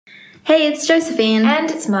Hey, it's Josephine. And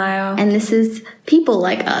it's Maya. And this is People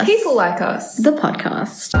Like Us. People Like Us. The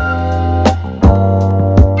podcast.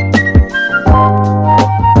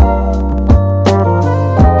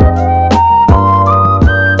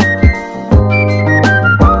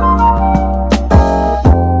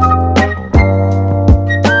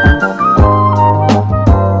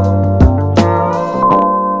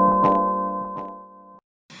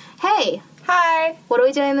 Hey. Hi. What are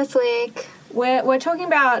we doing this week? We're talking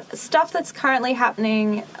about stuff that's currently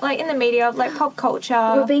happening, like, in the media, like pop culture.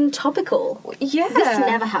 We're being topical. Yeah. This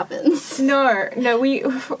never happens. No,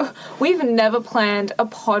 we've never planned a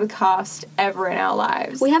podcast ever in our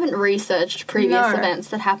lives. We haven't researched previous events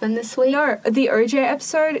that happened this week. No, the OJ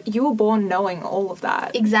episode, you were born knowing all of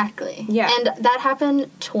that. Exactly. Yeah. And that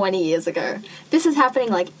happened 20 years ago. This is happening,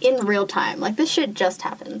 like, in real time. Like, this shit just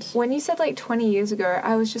happened. When you said, like, 20 years ago,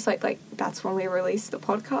 I was just like, that's when we released the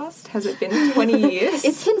podcast? Has it been 20 years?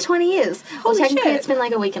 It's been 20 years. Holy technically shit. It's been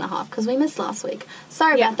like a week and a half because we missed last week.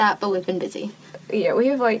 Sorry about that, but we've been busy. Yeah, we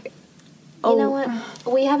have like... You know what?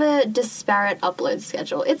 We have a disparate upload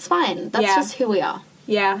schedule. It's fine. That's just who we are.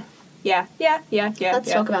 Yeah.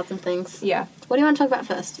 Let's talk about some things. Yeah. What do you want to talk about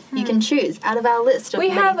first? You can choose out of our list of We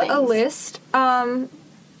many have things. a list.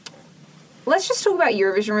 Let's just talk about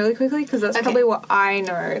Eurovision really quickly, because that's probably what I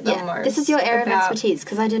know the most. This is your area about. of expertise,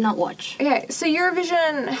 because I did not watch. Okay, so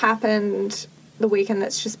Eurovision happened the weekend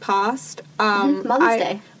that's just passed.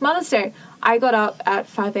 Mother's Day. I got up at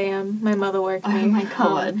 5 a.m. My mother woke me. Oh my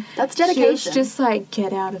god. That's dedication. She was just like,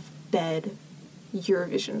 get out of bed.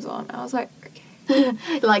 Eurovision's on. I was like,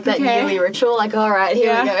 okay. Like that yearly ritual, like, alright,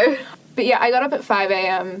 here we go. But yeah, I got up at 5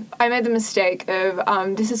 a.m. I made the mistake of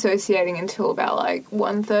disassociating until about like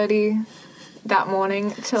 1:30 that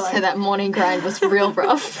morning. So that morning grind was real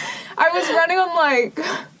rough. I was running on like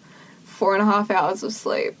 4.5 hours of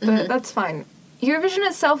sleep, but that's fine. Eurovision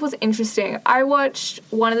itself was interesting. I watched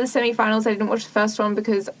one of the semi-finals. I didn't watch the first one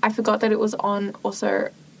because I forgot that it was on. Also,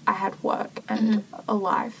 I had work and a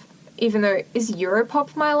life. Even though, is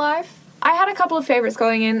Europop my life? I had a couple of favourites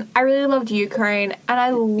going in. I really loved Ukraine and I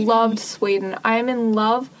loved Sweden. I am in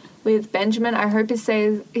love with Benjamin. I hope I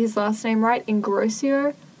say his last name right.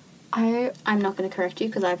 Ingrosso. I'm not going to correct you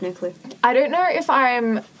because I have no clue. I don't know if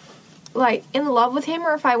I'm, like, in love with him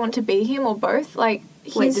or if I want to be him or both. Like,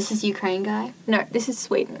 wait, this is Ukraine guy? No, this is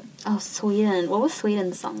Sweden. Oh, Sweden. What was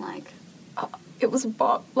Sweden's song like? It was a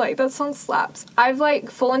bop. Like, that song slaps. I've, like,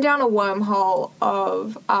 fallen down a wormhole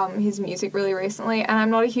of his music really recently, and I'm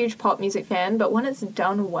not a huge pop music fan, but when it's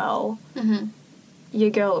done well, your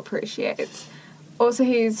girl appreciates. Also,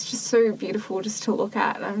 he's just so beautiful just to look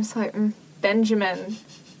at, and I'm just like, Benjamin.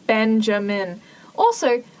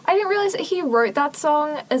 Also, I didn't realize that he wrote that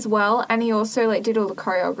song as well, and he also, like, did all the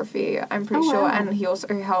choreography, I'm pretty sure, and he also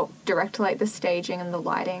helped direct, like, the staging and the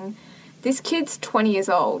lighting. This kid's 20 years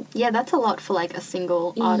old. Yeah, that's a lot for, like, a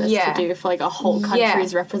single artist to do for, like, a whole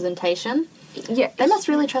country's representation. Yeah. They must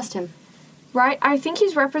really trust him. Right? I think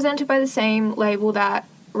he's represented by the same label that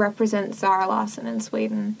represents Zara Larsson in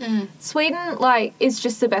Sweden. Sweden, like, is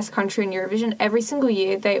just the best country in Eurovision. Every single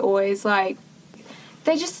year, they always, like...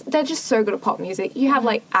 They're just so good at pop music. You have,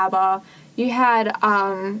 like, ABBA. You had,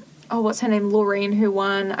 what's her name? Loreen, who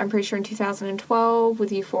won, I'm pretty sure, in 2012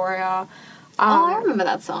 with Euphoria. I remember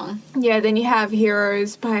that song. Yeah, then you have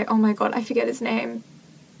Heroes by, oh my god, I forget his name.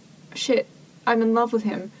 Shit, I'm in love with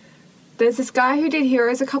him. There's this guy who did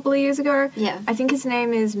Heroes a couple of years ago. Yeah. I think his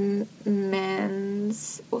name is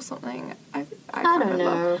Mans or something. I can't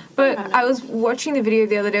remember. But I was watching the video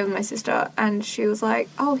the other day with my sister, and she was like,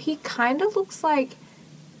 oh, he kind of looks like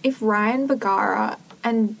if Ryan Bergara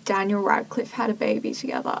and Daniel Radcliffe had a baby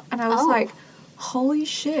together. And I was like, holy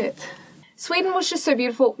shit. Sweden was just so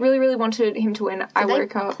beautiful. Really, really wanted him to win. I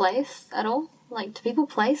woke up. Place at all? Like, do people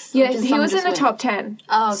place? Yeah, he was in the top 10.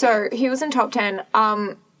 Oh, okay. So he was in top 10,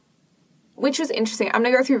 which was interesting. I'm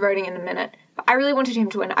going to go through voting in a minute. But I really wanted him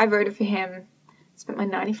to win. I voted for him. Spent my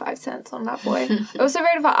 95 cents on that boy. I also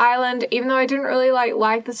voted for Ireland. Even though I didn't really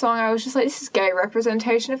like the song, I was just like, this is gay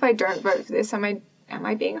representation. If I don't vote for this, am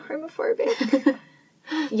I being homophobic?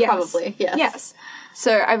 Yes. Probably, yes. Yes.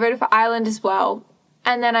 So I voted for Ireland as well.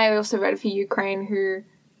 And then I also voted for Ukraine, who...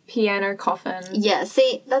 Piano Coffin. Yeah,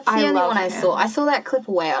 see, that's the only one I saw. I saw that clip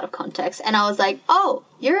way out of context, and I was like, oh,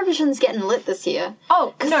 Eurovision's getting lit this year.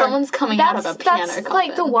 Oh, because someone's coming out of a piano coffin. That's,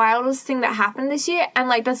 like, the wildest thing that happened this year, and,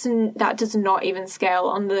 like, that does not even scale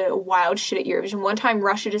on the wild shit at Eurovision. One time,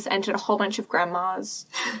 Russia just entered a whole bunch of grandmas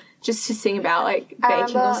just to sing about, like,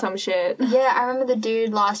 baking or some shit. Yeah, I remember the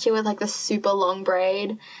dude last year with, like, the super long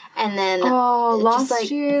braid, and then... Oh,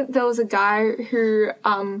 last year, there was a guy who,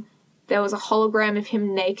 there was a hologram of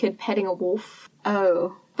him naked petting a wolf.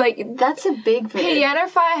 Oh. like, that's a big bit. Piano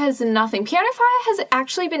Fire has nothing. Piano Fire has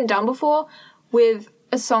actually been done before with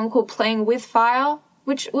a song called Playing With Fire,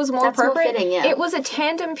 which was more appropriate. More fitting, yeah. It was a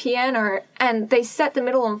tandem piano, and they set the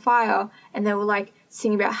middle on fire, and they were, like,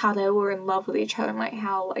 singing about how they were in love with each other, and, like,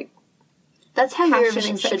 how, like, that's how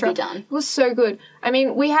Eurovision should be done. It was so good. I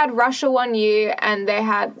mean, we had Russia one year, and they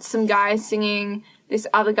had some guy singing, this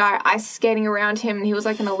other guy ice skating around him, and he was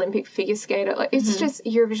like an Olympic figure skater. Like, it's just,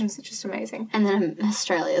 Eurovision's just amazing. And then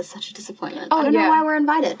Australia is such a disappointment. I don't know why we're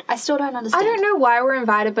invited. I still don't understand. I don't know why we're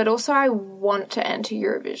invited, but also I want to enter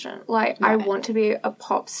Eurovision. Like, I want to be a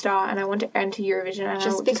pop star, and I want to enter Eurovision, and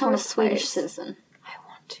just become a Swedish citizen. I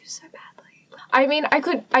want to so badly. I mean,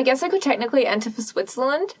 I guess I could technically enter for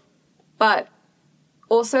Switzerland, but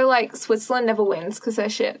also, like, Switzerland never wins because they're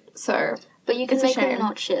shit, so but you can make them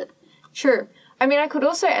not shit. True. I mean, I could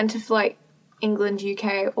also enter for, like, England,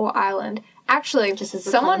 UK, or Ireland. Actually, just as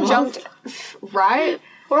someone jumped... Right?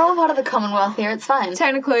 We're all part of the Commonwealth here, it's fine.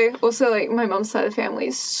 Technically. Also, like, my mum's side of the family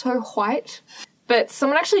is so white. But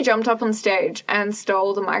someone actually jumped up on stage and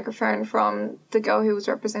stole the microphone from the girl who was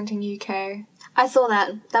representing UK. I saw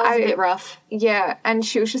that. That was a bit rough. Yeah, and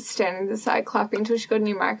she was just standing to the side clapping until she got a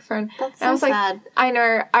new microphone. That's so and I was sad. Like, I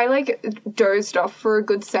know. I, like, dozed off for a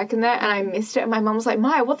good second there, and I missed it. And my mum was like,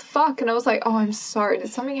 Maya, what the fuck? And I was like, oh, I'm sorry. Did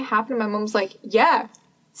something happen? And my mum was like, yeah,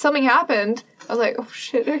 something happened. I was like, oh,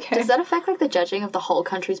 shit, okay. Does that affect, like, the judging of the whole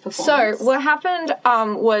country's performance? So, what happened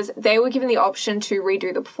was they were given the option to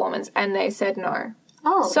redo the performance, and they said no.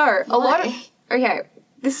 Oh, so, a lot of... Okay,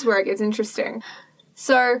 this is where it gets interesting.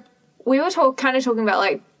 So... we were kind of talking about,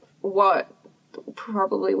 like, what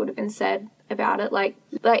probably would have been said about it. Like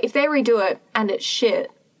if they redo it and it's shit,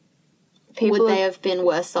 people... would they have been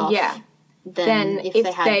worse off? Yeah. Than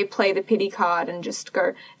if they play the pity card and just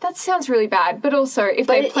go, that sounds really bad. But also, if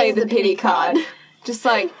they play the pity card, just,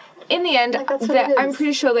 like, in the end, like, I'm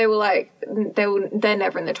pretty sure they were, like, they're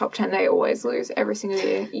never in the top 10. They always lose every single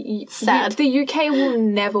year. Sad. The UK will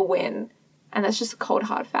never win. And that's just a cold,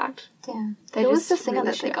 hard fact. Damn. Who was the singer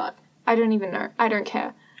that they got? I don't even know. I don't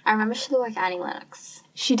care. I remember she looked like Annie Lennox.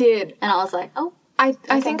 She did. And I was like, oh. I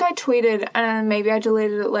think I tweeted, and maybe I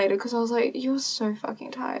deleted it later, because I was like, you're so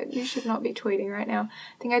fucking tired. You should not be tweeting right now.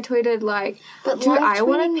 I think I tweeted, like, do I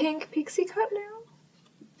want a pink pixie cut now?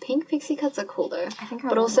 Pink pixie cuts are cool, though. I think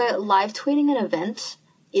But also, live tweeting an event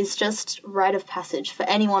is just rite of passage for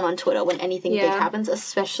anyone on Twitter when anything big happens,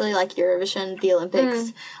 especially, like, Eurovision, the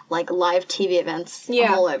Olympics, like, live TV events.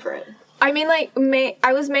 I'm all over it. I mean, like,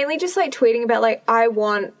 I was mainly just, like, tweeting about, like, I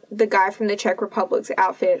want the guy from the Czech Republic's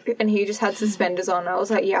outfit, and he just had suspenders on. I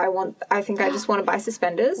was like, yeah, I think I just want to buy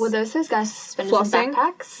suspenders. Were those guys' suspenders and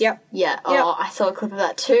backpacks? Yep. Yeah. Oh, I saw a clip of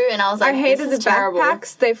that too, and I was like, I hated this is the terrible.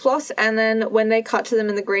 Backpacks. They floss, and then when they cut to them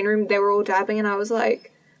in the green room, they were all dabbing, and I was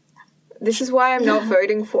like, this is why I'm not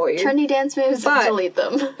voting for you. Trendy dance moves, delete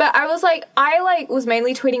them. But I was like, was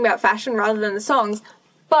mainly tweeting about fashion rather than the songs,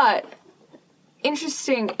 but...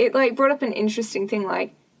 interesting. It, like, brought up an interesting thing,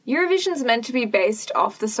 like, Eurovision's meant to be based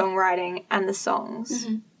off the songwriting and the songs.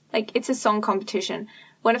 Mm-hmm. Like, it's a song competition.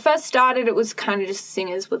 When it first started, it was kind of just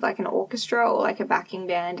singers with, like, an orchestra or, like, a backing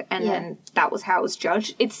band, and then that was how it was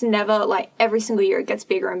judged. It's never, like, every single year it gets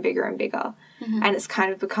bigger and bigger and bigger. Mm-hmm. And it's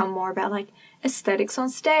kind of become more about, like, aesthetics on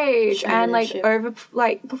stage and, like,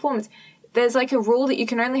 performance. There's, like, a rule that you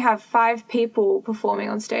can only have 5 people performing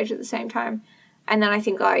on stage at the same time. And then I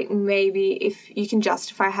think, like, maybe if you can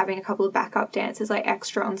justify having a couple of backup dancers, like,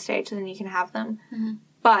 extra on stage, then you can have them. Mm-hmm.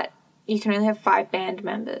 But you can only have 5 band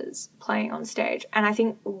members playing on stage. And I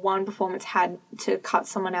think one performance had to cut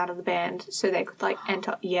someone out of the band so they could, like,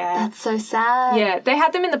 enter. Yeah. That's so sad. Yeah. They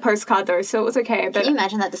had them in the postcard, though, so it was okay. But can you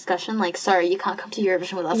imagine that discussion? Like, sorry, you can't come to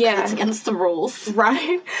Eurovision with us because it's against the rules.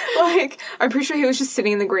 Right? Like, I'm pretty sure he was just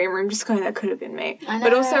sitting in the green room just going, that could have been me. I know.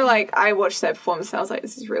 But also, like, I watched that performance and I was like,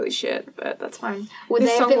 this is really shit, but that's fine. Would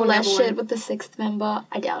they have been less shit with the 6th member?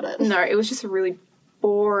 I doubt it. No, it was just a really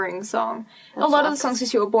boring song. A lot of the songs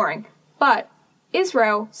this year were boring. But...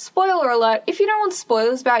 Israel, spoiler alert, if you don't want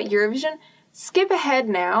spoilers about Eurovision, skip ahead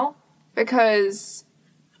now, because...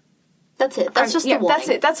 That's it. That's just a warning. That's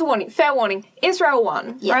it. That's a warning. Fair warning. Israel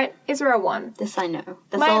won, right? Israel won. This I know.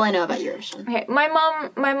 That's all I know about Eurovision. Okay, my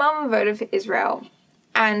mum voted for Israel,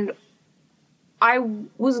 and I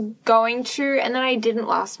was going to, and then I didn't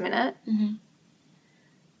last minute. Mm-hmm.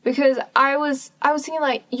 Because I was thinking,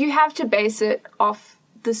 like, you have to base it off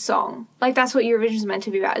the song. Like, that's what Eurovision's meant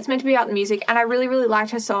to be about. It's meant to be about the music, and I really, really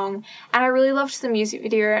liked her song, and I really loved the music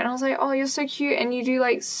video, and I was like, oh, you're so cute, and you do,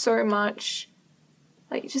 like, so much.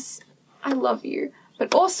 Like, just, I love you.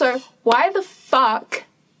 But also, why the fuck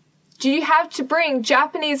do you have to bring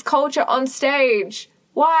Japanese culture on stage?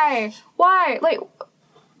 Why? Like,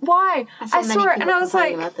 why? I saw it and I was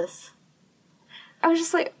like, about this. I was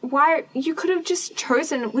just like, why? You could have just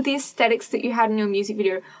chosen with the aesthetics that you had in your music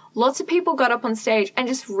video. Lots of people got up on stage and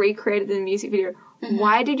just recreated the music video. Mm-hmm.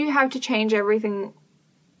 Why did you have to change everything?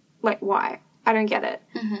 Like, why? I don't get it.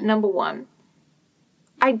 Mm-hmm. Number one.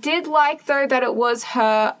 I did like, though, that it was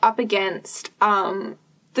her up against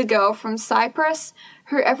the girl from Cyprus,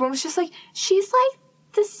 who everyone was just like, she's like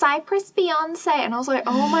the Cyprus Beyonce. And I was like,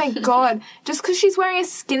 oh my God, just because she's wearing a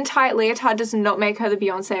skin-tight leotard does not make her the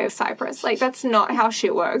Beyonce of Cyprus. Like, that's not how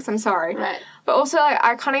shit works. I'm sorry. Right. But also, like,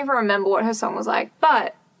 I can't even remember what her song was like.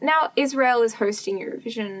 But now Israel is hosting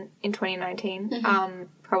Eurovision in 2019, mm-hmm.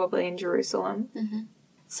 Probably in Jerusalem. Mm-hmm.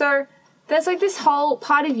 So there's, like, this whole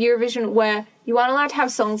part of Eurovision where you aren't allowed to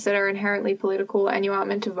have songs that are inherently political and you aren't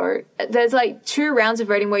meant to vote. There's, like, 2 rounds of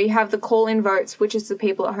voting where you have the call-in votes, which is the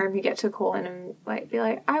people at home who get to call in and, like, be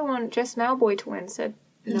like, I want Jess Malboy to win, said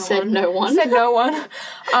no one.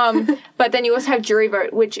 But then you also have jury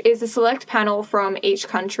vote, which is a select panel from each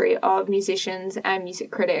country of musicians and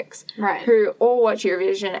music critics, right, who all watch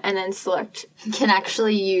Eurovision and then select. Can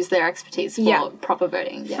actually use their expertise for proper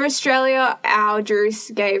voting. Yeah. For Australia, our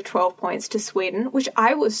juries gave 12 points to Sweden, which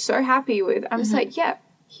I was so happy with. I'm just like, yeah,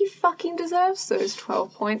 he fucking deserves those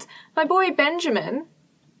 12 points. My boy Benjamin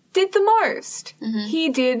did the most. Mm-hmm. He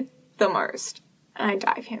did the most. And I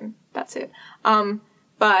dive him. That's it.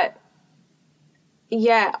 But,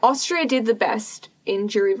 yeah, Austria did the best in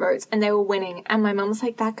jury votes, and they were winning. And my mum was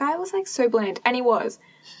like, that guy was, like, so bland. And he was.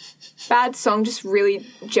 Bad song, just really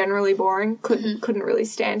generally boring. Couldn't really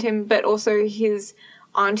stand him. But also his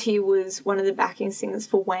auntie was one of the backing singers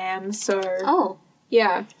for Wham, so... Oh.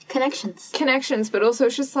 Yeah. Connections. But also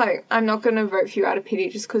it's just like, I'm not going to vote for you out of pity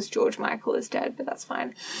just because George Michael is dead, but that's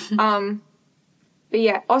fine. But,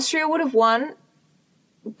 yeah, Austria would have won.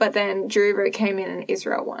 But then jury vote came in and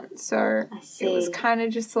Israel won. So it was kind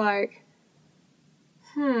of just like,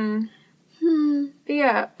 But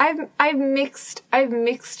yeah, I've mixed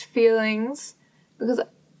feelings because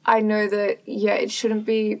I know that, yeah, it shouldn't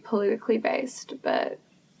be politically based, but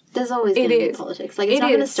there's always going to be politics. Like, it's not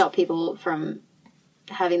going to stop people from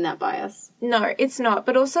having that bias. No, it's not.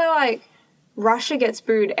 But also, like, Russia gets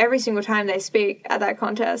booed every single time they speak at that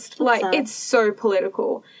contest. Like, it's so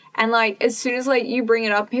political. And, like, as soon as, like, you bring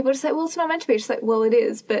it up, people just say, well, it's not meant to be. It's like, well, it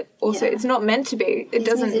is, but also it's not meant to be. It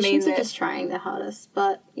doesn't mean that... Musicians are just trying their hardest,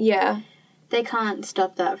 but... Yeah. They can't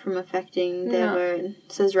stop that from affecting their vote.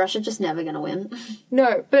 So is Russia just never going to win?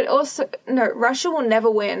 No, but also... No, Russia will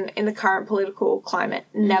never win in the current political climate.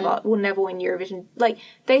 Never. Will never win Eurovision. Like,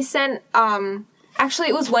 they sent... Actually,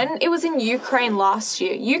 it was when it was in Ukraine last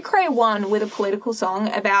year. Ukraine won with a political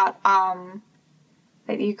song about...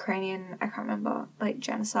 like the Ukrainian, I can't remember, like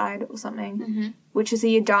genocide or something, which is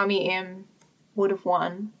the Yadami Im would have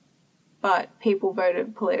won, but people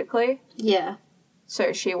voted politically. Yeah.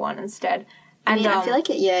 So she won instead. And I mean, I feel like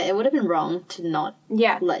it would have been wrong to not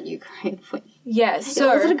let Ukraine win. Yeah,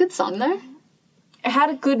 so... Was it a good song, though? It had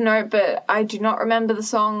a good note, but I do not remember the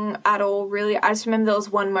song at all, really. I just remember there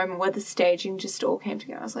was one moment where the staging just all came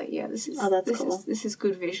together. I was like, yeah, this is cool. This is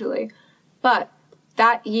good visually. But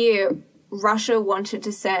that year... Russia wanted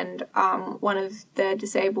to send one of their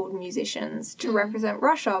disabled musicians to represent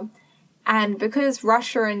Russia. And because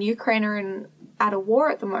Russia and Ukraine are at a war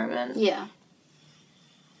at the moment,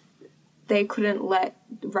 they couldn't let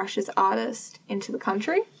Russia's artist into the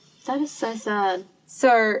country. That is so sad.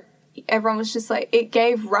 So everyone was just like, it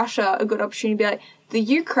gave Russia a good opportunity to be like, the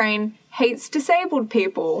Ukraine hates disabled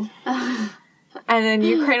people. And then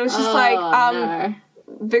Ukraine was just no.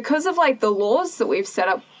 Because of, like, the laws that we've set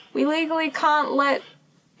up, we legally can't let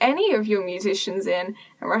any of your musicians in.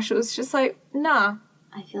 And Russia was just like, nah.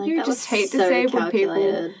 I feel like you just hate disabled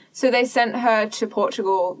people. So they sent her to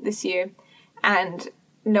Portugal this year, and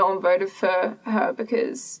no one voted for her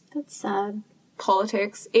because... That's sad.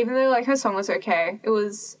 Politics. Even though, like, her song was okay, it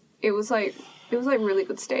was really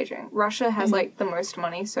good staging. Russia has, like, the most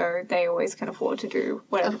money, so they always can afford to do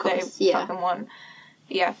whatever they fucking want.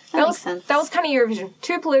 Yeah, that makes sense. That was kind of Eurovision.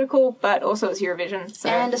 Too political, but also it's Eurovision. So.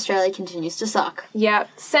 And Australia continues to suck. Yeah,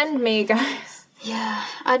 send me, guys. Yeah,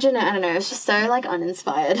 I don't know. It's just so, like,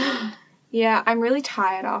 uninspired. Yeah, I'm really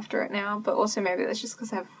tired after it now, but also maybe that's just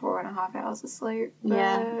because I have 4.5 hours of sleep. But,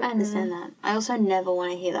 yeah, I understand that. I also never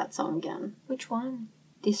want to hear that song again. Which one?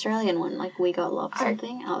 The Australian one, like, We Got Love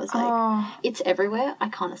something. I was like, it's everywhere. I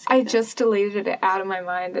can't escape it. I just deleted it out of my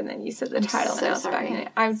mind, and then you said the title, and I was back in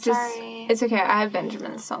it. Sorry. It's okay. I have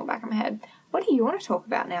Benjamin's song back in my head. What do you want to talk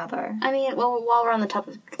about now, though? I mean, well, while we're on the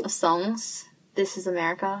topic of songs, This Is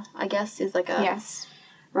America, I guess, is like a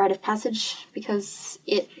rite of passage because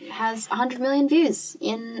it has 100 million views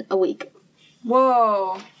in a week.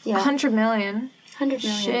 Whoa. Yeah. 100 million. 100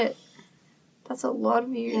 million. Shit. That's a lot of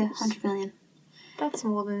views. Yeah, 100 million. That's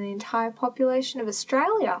more than the entire population of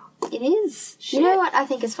Australia. It is. Shit. You know what I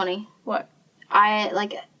think is funny? What? I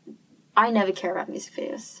never care about music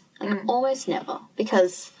videos. Like, almost never.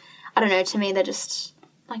 Because, I don't know, to me they're just,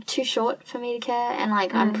 like, too short for me to care. And,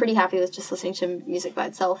 like, I'm pretty happy with just listening to music by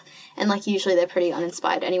itself. And, like, usually they're pretty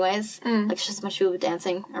uninspired anyways. Like, it's just much people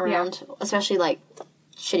dancing around. Yeah. Especially, like,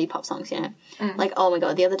 shitty pop songs, you know? Like, oh my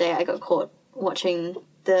god, the other day I got caught watching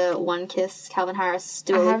the One Kiss Calvin Harris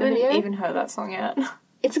Dua Lipa video. I haven't even heard that song yet.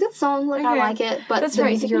 It's a good song, like, I like it. But the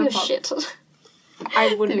music video is shit.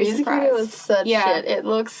 I wouldn't be surprised. The music video was such shit. It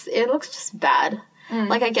looks just bad.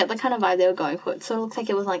 Like, I get the kind of vibe they were going for. It sort of looks like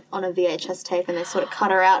it was, like, on a VHS tape and they sort of cut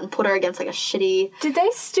her out and put her against, like, a shitty... Did they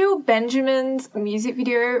steal Benjamin's music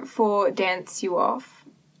video for Dance You Off?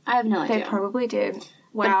 I have no idea. They probably did.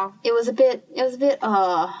 Wow. But it was a bit,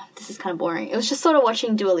 this is kind of boring. It was just sort of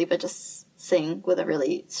watching Dua Lipa just sing with a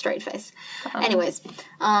really straight face. Anyways,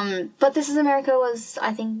 but This Is America was,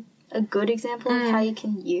 I think, a good example of how you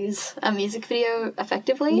can use a music video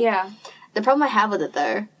effectively. Yeah. The problem I have with it,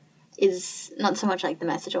 though, is not so much, like, the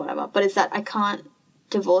message or whatever, but it's that I can't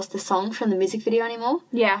divorce the song from the music video anymore.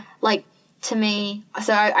 Yeah. Like, to me,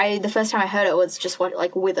 so I the first time I heard it was just,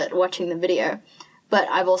 watching the video, but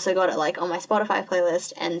I've also got it, like, on my Spotify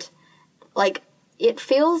playlist, and, like, it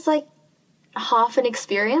feels like half an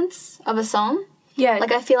experience of a song. Yeah.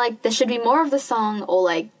 Like, I feel like there should be more of the song or,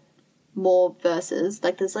 like, more verses.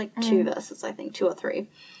 Like, there's, like, 2 verses, I think, 2 or 3.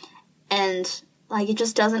 And... like, it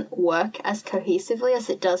just doesn't work as cohesively as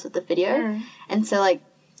it does with the video. And so, like,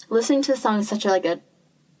 listening to the song is such a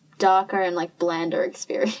darker and, like, blander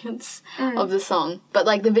experience of the song. But,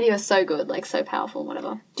 like, the video is so good, like, so powerful,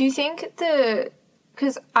 whatever. Do you think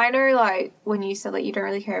because I know, like, when you said, like, you don't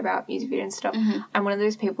really care about music video and stuff, I'm one of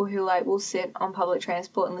those people who, like, will sit on public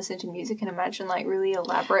transport and listen to music and imagine, like, really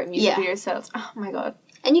elaborate music video sets. Oh, my God.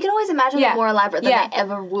 And you can always imagine them more elaborate than they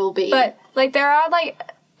ever will be. But, like, there are, like...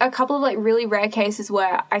 a couple of, like, really rare cases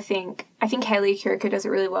where I think Hayley Kiyoko does it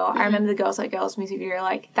really well. I remember the Girls Like Girls music video,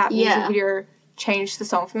 like, that music video changed the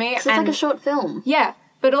song for me. Because it's like a short film. Yeah.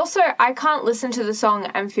 But also, I can't listen to the song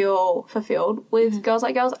and feel fulfilled with Girls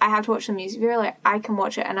Like Girls. I have to watch the music video. Like, I can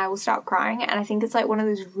watch it and I will start crying. And I think it's, like, one of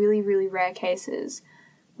those really, really rare cases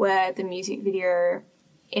where the music video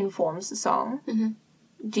informs the song.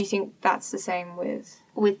 Do you think that's the same with...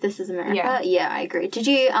 with This Is America? Yeah, I agree. Did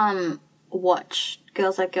you, watch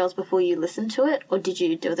Girls Like Girls before you listened to it, or did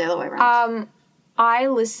you do it the other way around? I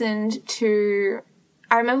listened to...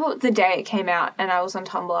 I remember the day it came out, and I was on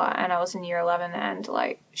Tumblr, and I was in year 11, and,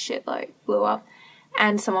 like, shit, like, blew up.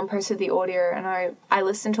 And someone posted the audio, and I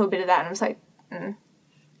listened to a bit of that, and I was like,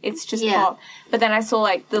 it's just pop. But then I saw,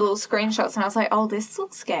 like, the little screenshots, and I was like, oh, this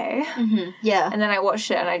looks gay. Yeah. And then I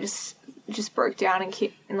watched it, and I just broke down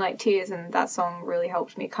in, like, tears, and that song really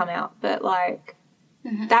helped me come out. But, like...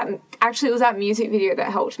 that actually was that music video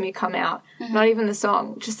that helped me come out. Not even the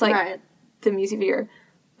song, just like the music video.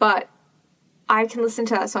 But I can listen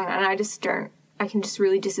to that song and I can just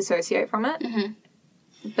really disassociate from it.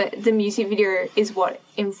 But the music video is what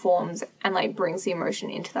informs and, like, brings the emotion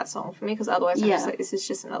into that song for me, because otherwise I'm just like, this is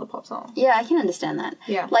just another pop song. Yeah, I can understand that.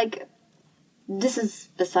 Yeah. Like, this is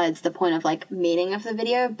besides the point of, like, meaning of the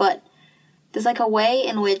video, but there's, like, a way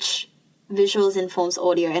in which visuals informs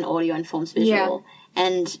audio and audio informs visual.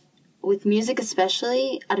 And with music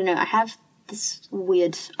especially, I don't know, I have this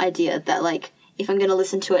weird idea that, like, if I'm going to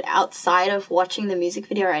listen to it outside of watching the music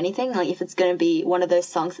video or anything, like, if it's going to be one of those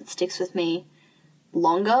songs that sticks with me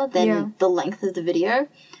longer than the length of the video,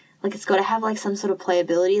 like, it's got to have, like, some sort of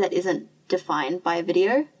playability that isn't defined by a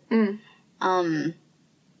video. And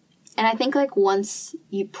I think, like, once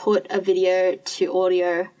you put a video to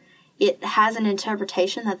audio, it has an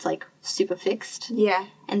interpretation that's, like, super fixed. Yeah.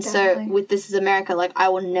 And definitely. So with This Is America, like, I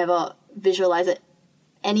will never visualize it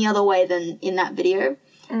any other way than in that video.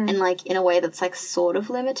 And, like, in a way that's, like, sort of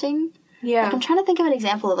limiting. Yeah. Like, I'm trying to think of an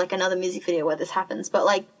example of, like, another music video where this happens. But,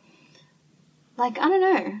 like, I don't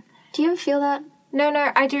know. Do you ever feel that? No,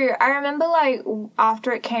 I do. I remember, like,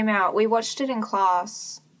 after it came out, we watched it in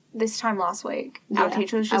class this time last week. Our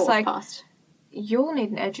teacher was just like... past. You'll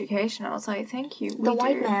need an education. I was like, thank you. The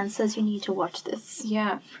white man says you need to watch this.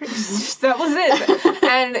 Yeah. That was it.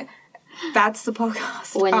 And that's the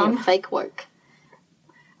podcast. When you're fake woke.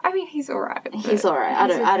 I mean, he's alright. He's alright.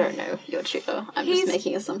 I don't know your tutor. I'm just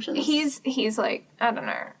making assumptions. He's like, I don't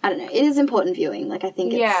know. It is important viewing. Like, I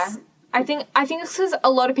think it's... Yeah. I think it's because a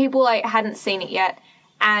lot of people, like, hadn't seen it yet.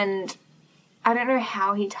 And I don't know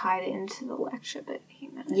how he tied it into the lecture, but he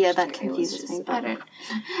managed. Yeah, that confuses me. I don't.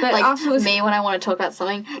 But like afterwards, me when I want to talk about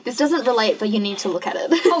something, this doesn't relate, but you need to look at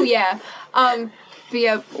it. oh yeah. But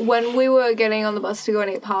yeah, when we were getting on the bus to go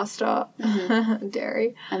and eat pasta,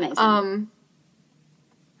 dairy. Amazing.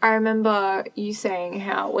 I remember you saying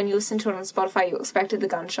how when you listened to it on Spotify, you expected the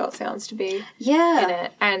gunshot sounds to be in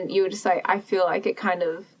it, and you were just like, I feel like it kind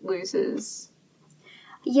of loses.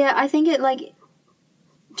 Yeah, I think it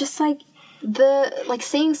just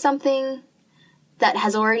seeing something that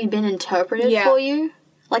has already been interpreted for you.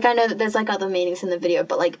 Like, I know that there's other meanings in the video,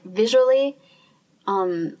 but visually,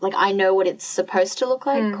 I know what it's supposed to look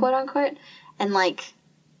like, quote unquote,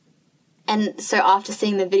 and so after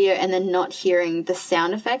seeing the video and then not hearing the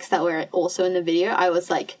sound effects that were also in the video, I was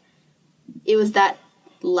like, it was that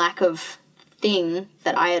lack of thing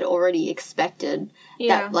that I had already expected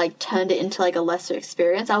that turned it into a lesser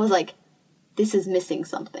experience. I was like, this is missing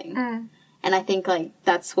something. And I think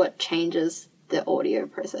that's what changes the audio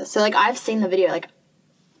process. So I've seen the video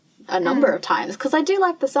a number of times because I do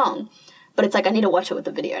like the song, but it's I need to watch it with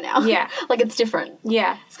the video now. Yeah. It's different.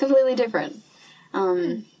 Yeah. It's completely different.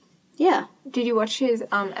 Yeah. Did you watch his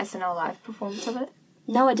SNL live performance of it?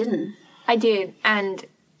 No, I didn't. I did, and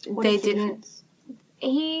they didn't.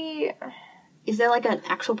 Is there an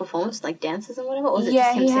actual performance, dances and whatever, or was it yeah,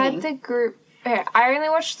 just him he singing? had the group. Yeah, I only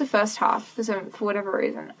watched the first half because for whatever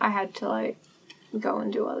reason I had to go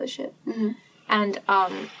and do other shit. Mm-hmm. And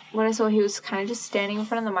when I saw he was kind of just standing in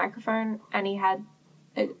front of the microphone, and he had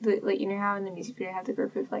you know how in the music video had the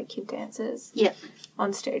group of kid dancers,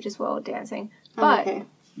 on stage as well dancing, but. Okay.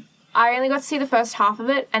 I only got to see the first half of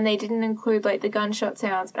it, and they didn't include, the gunshot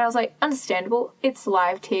sounds. And I was like, understandable, it's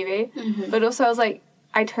live TV. Mm-hmm. But also I was like,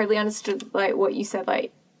 I totally understood, what you said,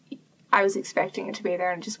 I was expecting it to be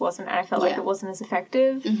there, and it just wasn't, and I felt like it wasn't as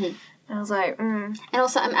effective. Mm-hmm. And I was like, And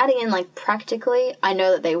also, I'm adding in, practically, I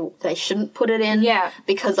know that they shouldn't put it in. Yeah.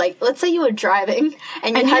 Because, let's say you were driving,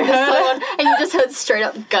 and you had this song on, and you just heard straight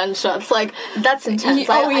up gunshots. That's intense.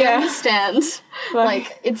 I understand.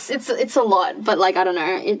 It's a lot, but, I don't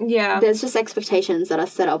know. There's just expectations that are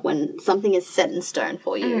set up when something is set in stone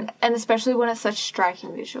for you. And especially when it's such striking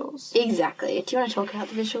visuals. Exactly. Do you want to talk about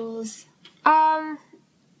the visuals? I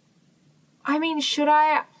mean, should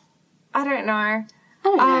I? I don't know. I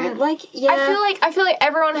don't know. I feel like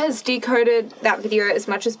everyone has decoded that video as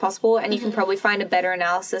much as possible, and you can probably find a better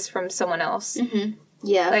analysis from someone else. Mm-hmm.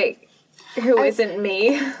 Yeah. Who isn't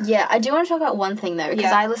me. Yeah, I do want to talk about one thing, though,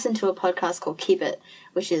 because I listened to a podcast called Keep It,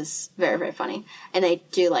 which is very, very funny, and they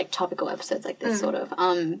do, topical episodes like this, sort of.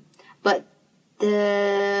 But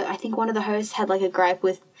I think one of the hosts had, a gripe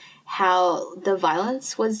with how the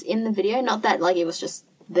violence was in the video. Not that, it was just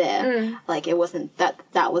there. It wasn't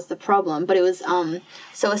that was the problem, but it was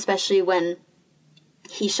so especially when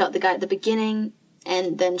he shot the guy at the beginning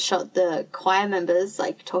and then shot the choir members,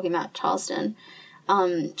 talking about Charleston.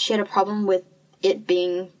 She had a problem with it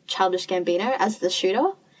being Childish Gambino as the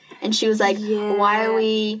shooter, and she was like, why are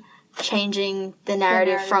we changing the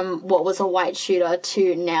narrative from what was a white shooter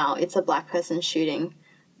to now it's a black person shooting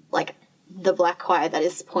the black choir that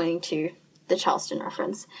is pointing to the Charleston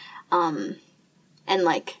reference. And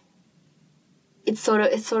it's sort of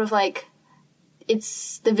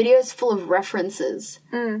it's the video is full of references,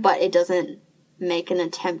 but it doesn't make an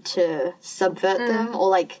attempt to subvert them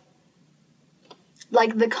or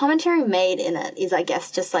the commentary made in it is, I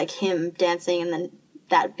guess, just him dancing and then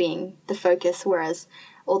that being the focus, whereas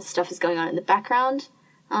all the stuff is going on in the background,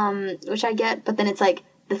 which I get, but then it's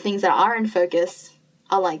the things that are in focus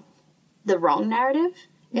are the wrong narrative,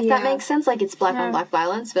 if that makes sense. It's black on black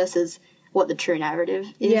violence versus what the true narrative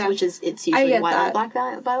is, which is it's usually white on black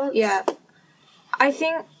violence. Yeah. I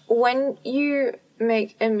think when you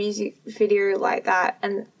make a music video like that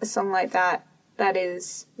and a song like that that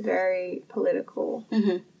is very political,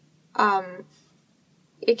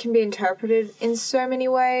 it can be interpreted in so many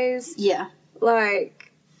ways. Yeah.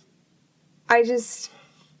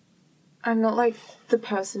 I'm not the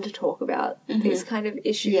person to talk about these kind of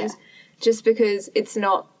issues just because it's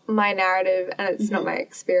not my narrative and it's not my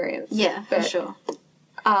experience. Yeah, for sure.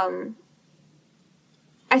 I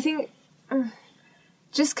think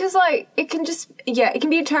just because it can it can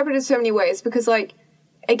be interpreted so many ways because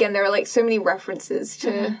again there are so many references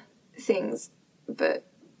to things, but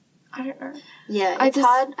I don't know. Yeah, it's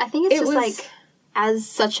hard. I think it's just as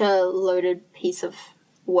such a loaded piece of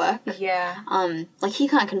work. Yeah. He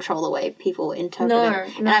can't control the way people interpret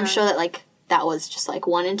it. And I'm sure that that was just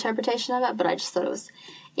one interpretation of it, but I just thought it was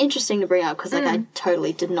interesting to bring up because I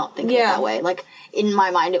totally did not think of it that way. In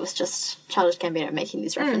my mind it was just Childish Gambino making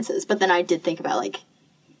these references, but then I did think about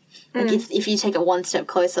if you take it one step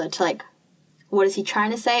closer to what is he trying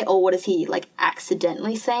to say, or what is he, like,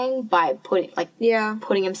 accidentally saying by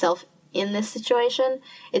putting himself in this situation.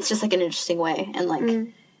 It's just, like, an interesting way, and, like,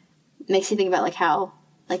 makes you think about, like, how,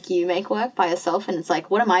 like, you make work by yourself, and it's like,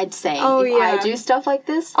 what am I saying if I do stuff like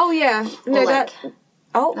this? Oh, yeah. No, or, like,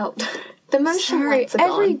 Oh. The motion lights are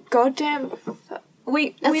every gone. goddamn...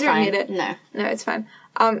 We don't need it. No, it's fine.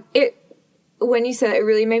 When you said it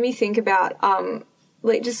really made me think about,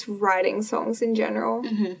 like, just writing songs in general.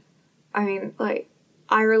 Mm-hmm. I mean, like,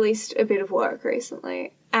 I released a bit of work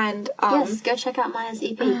recently, and... yes, go check out Maya's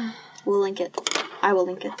EP. We'll link it. I will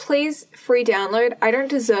link it. Please, free download. I don't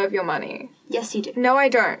deserve your money. Yes, you do. No, I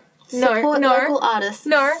don't. Support local artists.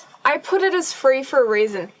 No, I put it as free for a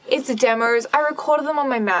reason. It's demos. I recorded them on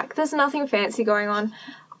my Mac. There's nothing fancy going on.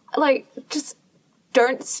 Like, just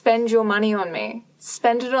don't spend your money on me.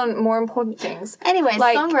 Spend it on more important things. Anyway,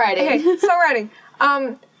 like, songwriting. Okay,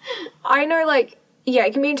 songwriting. I know, like, yeah,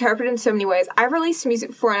 it can be interpreted in so many ways. I released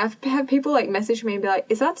music before, and I've had people, like, message me and be like,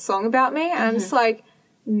 is that song about me? And I'm just like,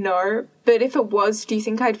 no. But if it was, do you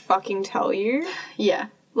think I'd fucking tell you? Yeah.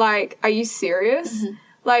 Like, are you serious?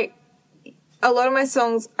 Like, a lot of my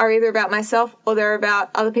songs are either about myself or they're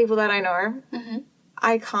about other people that I know.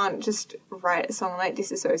 I can't just write a song like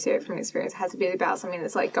disassociate from experience. It has to be about something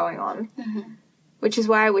that's, like, going on. Which is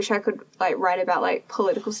why I wish I could, like, write about, like,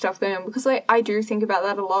 political stuff going on. Because, like, I do think about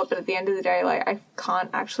that a lot, but at the end of the day, like, I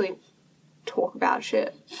can't actually talk about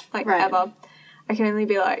shit. Like, ever. I can only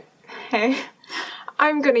be like, hey,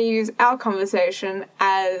 I'm going to use our conversation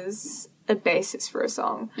as a basis for a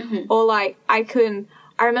song. Or, like,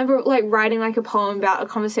 I remember, like, writing, like, a poem about a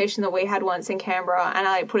conversation that we had once in Canberra, and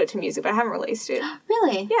I, like, put it to music, but I haven't released it.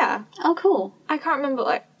 Really? Yeah. Oh, cool. I can't remember,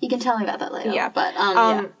 like... You can tell me about that later. Yeah. But,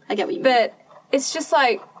 yeah, I get what you mean. But it's just,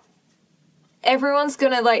 like, everyone's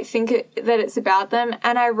gonna, like, think that it's about them,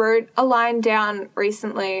 and I wrote a line down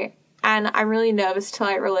recently, and I'm really nervous to,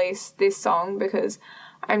 like, release this song, because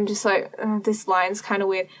I'm just like, this line's kind of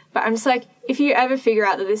weird. But I'm just like, if you ever figure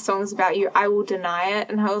out that this song's about you, I will deny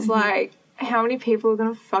it. And I was like... how many people are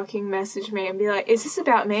going to fucking message me and be like, is this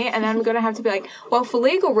about me? And then I'm going to have to be like, well, for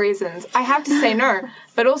legal reasons, I have to say no.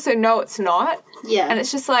 But also, no, it's not. Yeah. And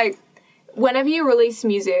it's just like, whenever you release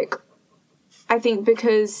music, I think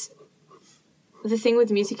because the thing with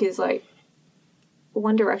music is, like,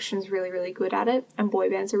 One Direction's really, really good at it, and boy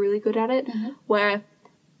bands are really good at it, where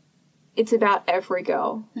it's about every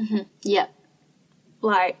girl. Yeah.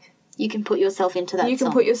 Like... you can put yourself into that You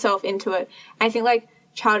can put yourself into it. I think, like,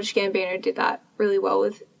 Childish Gambino did that really well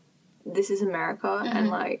with This Is America and,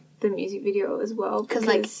 like, the music video as well. Because,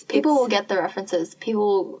 like, people will get the references. People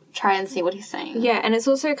will try and see what he's saying. Yeah, and it's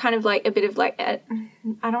also kind of, like, a bit of, like, I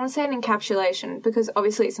don't want to say an encapsulation, because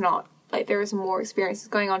obviously it's not. Like, there is more experiences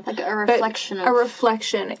going on. Like, a reflection of... a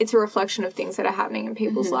reflection. It's a reflection of things that are happening in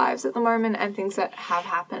people's lives at the moment and things that have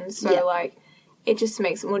happened. So, like, it just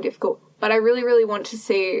makes it more difficult. But I really, really want to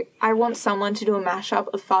see... I want someone to do a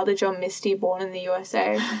mashup of Father John Misty, Born in the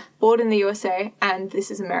USA, and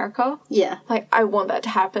This Is America. Yeah. Like, I want that to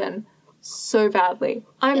happen so badly.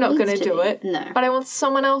 I'm not going to do it. No. But I want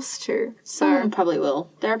someone else to. So someone probably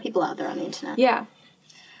will. There are people out there on the internet. Yeah.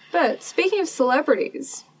 But speaking of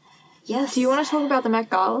celebrities... yes. Do you want to talk about the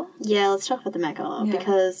Met Gala? Yeah, let's talk about the Met Gala,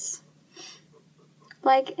 because,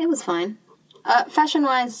 like, it was fine.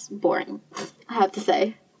 Fashion-wise, boring, I have to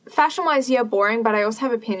say. Fashion-wise, yeah, boring, but I also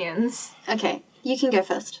have opinions. Okay, you can go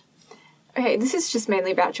first. Okay, this is just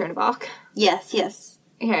mainly about Joan of Arc. Yes.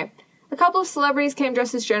 Okay. A couple of celebrities came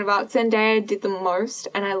dressed as Joan of Arc. Zendaya did the most,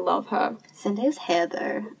 and I love her. Zendaya's hair,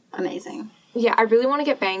 though, amazing. Yeah, I really want to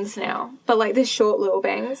get bangs now. But, like, the short little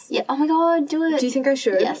bangs. Yeah, oh my god, do it. Do you think I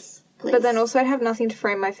should? Yes, please. But then also I'd have nothing to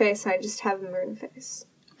frame my face, and I just have a moon face.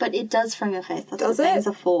 But it does frame your face. That's does what it? bangs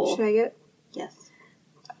are for. Should I get... Yes.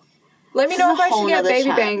 Let me know if I should get baby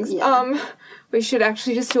chat. bangs. Yeah. We should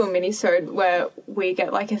actually just do a mini-sode where we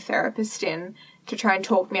get, like, a therapist in to try and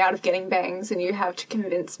talk me out of getting bangs, and you have to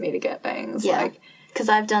convince me to get bangs. Yeah. Like, because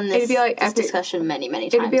I've done this, it'd be like this epic, discussion many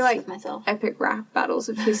times it'd be like with myself. Epic rap battles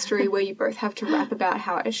of history where you both have to rap about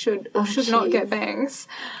how I should or should not get bangs.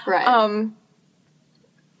 Right.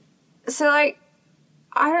 So, like,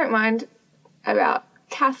 I don't mind about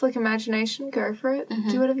Catholic imagination. Go for it.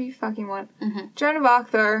 Do whatever you fucking want. Joan of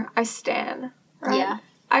Arc, though, I stan. Right? Yeah.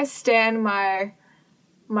 I stan my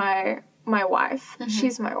wife.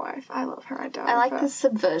 She's my wife. I love her. I die. I like her. the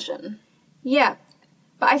subversion. Yeah.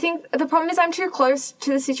 But I think the problem is I'm too close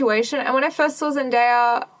to the situation. And when I first saw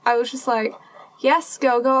Zendaya, I was just like, yes,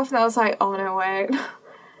 girl, go off. And I was like, oh, no, wait.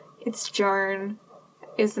 It's Joan,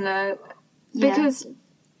 isn't it? Yeah. Because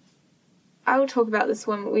I will talk about this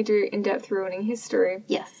when we do In-Depth Ruining History.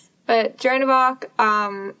 Yes. But Joan of Arc,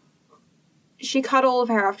 she cut all of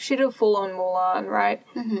her hair off. She did a full-on Mulan, right?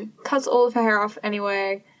 Mm-hmm. Cuts all of her hair off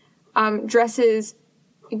anyway. Dresses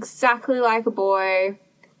exactly like a boy.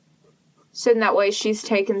 So in that way she's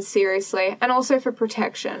taken seriously. And also for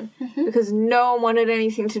protection. Mm-hmm. Because no one wanted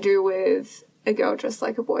anything to do with a girl dressed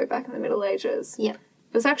like a boy back in the Middle Ages. Yeah.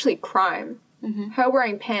 It was actually crime. Mm-hmm. Her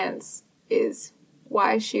wearing pants is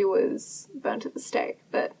why she was burnt at the stake.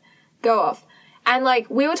 But go off. And, like,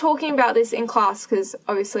 we were talking about this in class because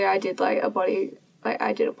obviously I did, like,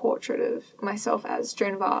 I did a portrait of myself as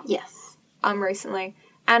Joan of Arc. Yes. Recently.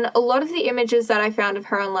 And a lot of the images that I found of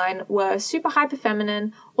her online were super hyper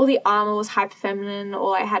feminine, or the armor was hyper feminine,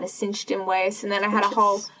 or I had a cinched in waist, and then I had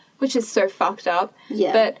which is so fucked up.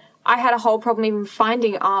 Yeah. But I had a whole problem even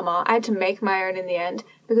finding armor. I had to make my own in the end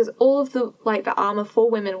because all of the armor for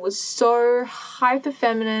women was so hyper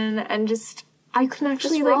feminine and just I couldn't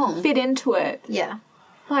actually fit into it. Yeah.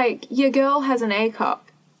 Like, your girl has an A cup.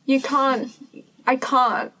 You can't. I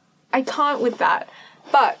can't with that.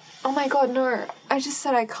 But, oh my god, no. I just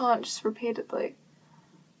said I can't just repeatedly.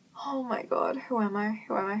 Oh my god, who am I?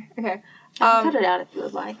 Okay. Cut it out if you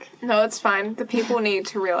would like. No, it's fine. The people need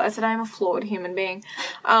to realize that I'm a flawed human being.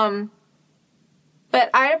 But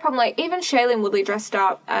I had a problem, like, even Shailene Woodley dressed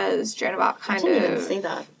up as Joan of Arc, kind of. I didn't even see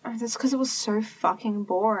that. That's because it was so fucking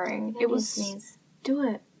boring. It was... Sneeze. Do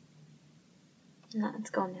it. No, it's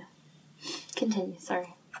gone now. Continue,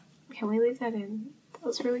 sorry. Can we leave that in? That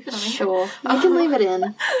was really funny. Sure. You can leave it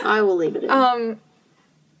in. I will leave it in.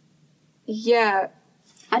 Yeah.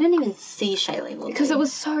 I didn't even see Shailene Woodley. Because it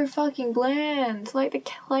was so fucking bland. Like, the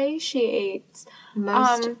clay she eats.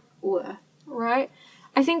 Most were. Right?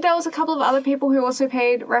 I think there was a couple of other people who also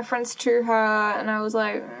paid reference to her, and I was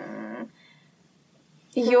like,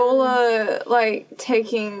 y'all like,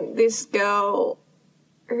 taking this girl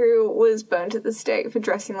who was burnt at the stake for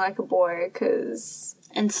dressing like a boy, because...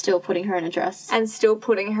 And still putting her in a dress. And still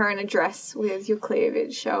putting her in a dress with your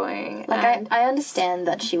cleavage showing. Like, I understand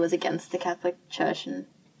that she was against the Catholic Church and...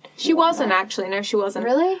 She wasn't, actually. No, she wasn't.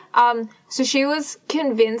 Really? So she was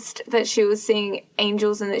convinced that she was seeing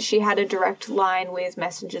angels and that she had a direct line with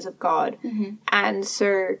messengers of God. Mm-hmm. And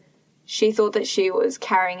so she thought that she was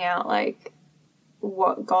carrying out, like,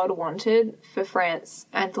 what God wanted for France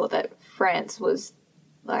and thought that France was,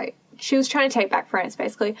 like... She was trying to take back France,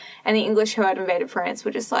 basically. And the English who had invaded France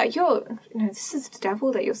were just like, this is the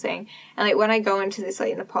devil that you're seeing. And, like, when I go into this,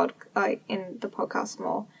 like, in the podcast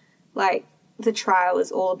more, like, the trial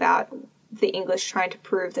is all about the English trying to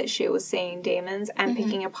prove that she was seeing demons and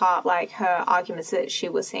picking apart, like, her arguments that she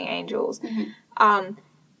was seeing angels. Mm-hmm.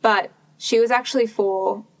 But she was actually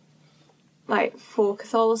for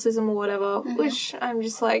Catholicism or whatever, which I'm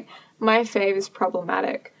just like, my fave is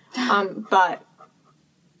problematic. But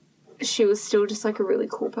she was still just, like, a really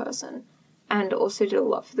cool person and also did a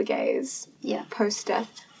lot for the gays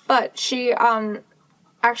post-death. But she,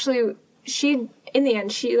 actually, in the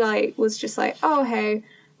end, she, like, was just like, oh, hey,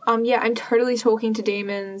 I'm totally talking to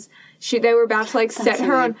demons. They were about to, like, set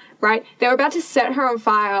her on, right? They were about to set her on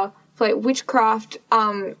fire for, like, witchcraft,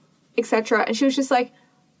 etc. And she was just like,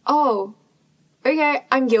 oh, okay,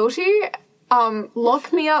 I'm guilty.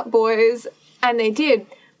 Lock me up, boys. And they did.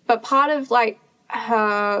 But part of, like,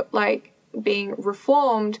 her, like, being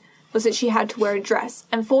reformed was that she had to wear a dress.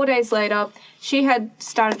 And 4 days later, she had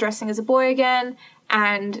started dressing as a boy again,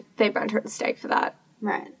 and they burnt her at the stake for that.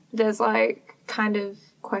 Right. There's, like, kind of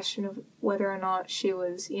question of whether or not she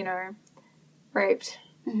was, raped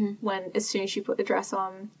as soon as she put the dress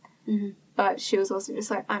on. Mm-hmm. But she was also just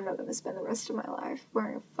like, I'm not going to spend the rest of my life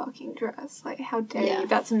wearing a fucking dress. Like, how dare you?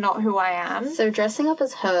 That's not who I am. So dressing up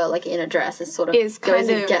as her, like, in a dress is sort of goes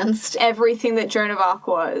against everything that Joan of Arc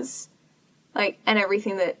was. Like, and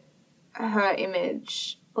everything that her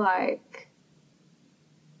image, like,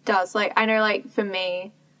 does. Like, I know, like, for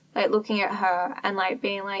me, like, looking at her and, like,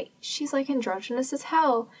 being like, she's, like, androgynous as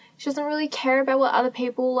hell. She doesn't really care about what other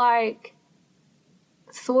people, like,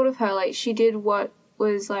 thought of her. Like, she did what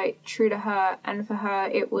was, like, true to her, and for her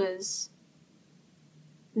it was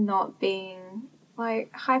not being,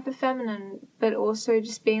 like, hyper feminine, but also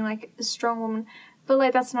just being, like, a strong woman. But,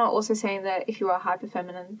 like, that's not also saying that if you are hyper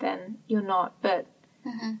feminine then you're not. But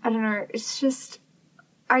I don't know, it's just,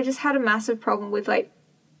 I just had a massive problem with, like,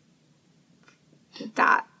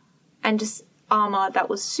 that, and just armor that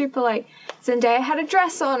was super, like, Zendaya had a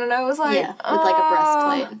dress on and I was like, with, like, a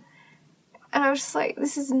breastplate, and I was just like,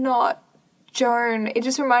 this is not Joan. It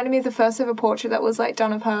just reminded me of the first ever portrait that was, like,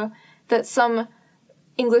 done of her, that some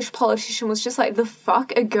English politician was just like, the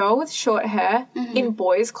fuck, a girl with short hair in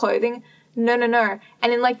boys' clothing? No.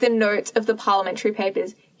 And in, like, the notes of the parliamentary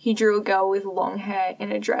papers, he drew a girl with long hair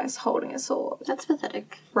in a dress holding a sword. That's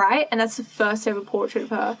pathetic. Right? And that's the first ever portrait of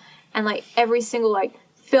her. And, like, every single, like,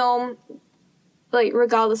 film, like,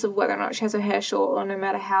 regardless of whether or not she has her hair short or no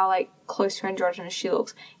matter how, like, close to androgynous she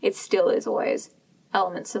looks, it still is always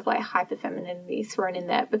elements of, like, hyper-femininity thrown in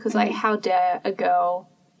there. Because, like, how dare a girl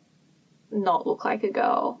not look like a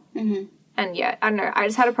girl? Mm-hmm. And, yeah, I don't know. I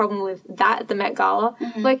just had a problem with that at the Met Gala.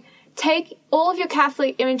 Like, take all of your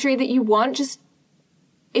Catholic imagery that you want, just,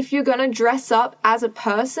 if you're gonna dress up as a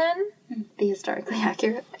person... Be historically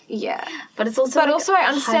accurate. Yeah. But it's also... But also I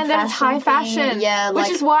understand that it's high fashion. Yeah, like...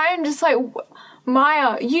 Which is why I'm just like,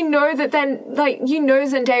 Maya, you know that then, like, you know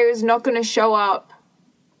Zendaya is not gonna show up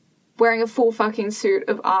wearing a full fucking suit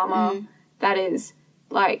of armor that is,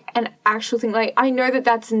 like, an actual thing. Like, I know that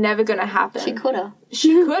that's never gonna happen. She could've.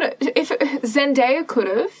 She could've. If Zendaya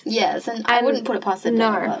could've. Yes, and I wouldn't put it past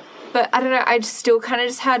Zendaya. No. But I don't know, I just still kind of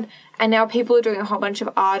just had... And now people are doing a whole bunch of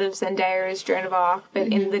art of Zendaya as Joan of Arc, but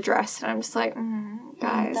in the dress, and I'm just like,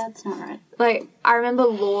 guys. That's not right. Like, I remember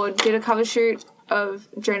Lorde did a cover shoot of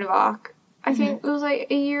Joan of Arc, I think it was like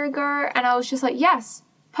a year ago, and I was just like, yes,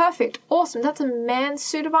 perfect, awesome, that's a man's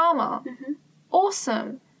suit of armor.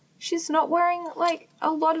 Awesome. She's not wearing, like, a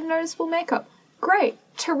lot of noticeable makeup. Great.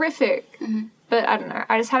 Terrific. But I don't know,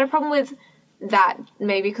 I just had a problem with that,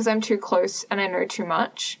 maybe because I'm too close and I know too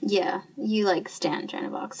much. Yeah, you, like, stan Joan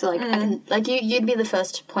of Arc, so, like, I can, like, you'd be the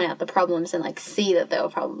first to point out the problems and, like, see that there were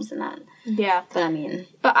problems in that. Yeah. But, I mean...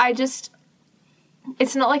 But I just...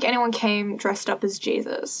 It's not like anyone came dressed up as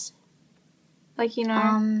Jesus. Like, you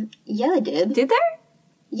know... Yeah, they did. Did they?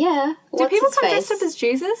 Yeah. Did people come dressed up as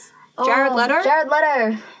Jesus? Jared Leto?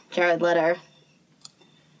 Jared Leto.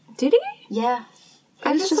 Did he? Yeah.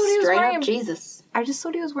 I just thought he was wearing Jesus. I just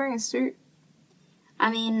thought he was wearing a suit. I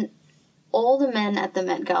mean, all the men at the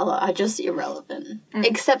Met Gala are just irrelevant.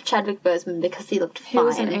 Except Chadwick Boseman, because he looked fine. He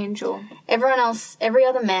was an angel. Everyone else, every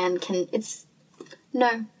other man can... It's...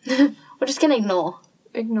 No. We're just gonna ignore.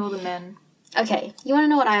 Ignore the men. Okay, you want to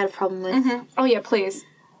know what I had a problem with? Oh, yeah, please.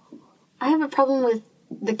 I have a problem with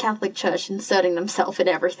the Catholic Church inserting themselves in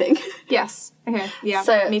everything. Yes. Okay, yeah,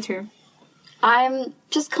 So- me too. I'm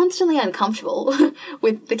just constantly uncomfortable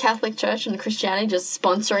with the Catholic Church and Christianity just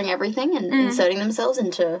sponsoring everything and inserting themselves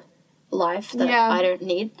into life that Yeah. I don't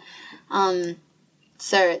need.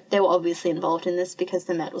 So they were obviously involved in this because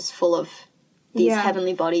the Met was full of these Yeah.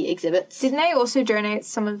 heavenly body exhibits. Didn't they also donate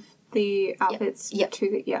some of the outfits Yep.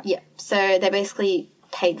 to the... Yeah. Yeah, so they basically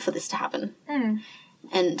paid for this to happen.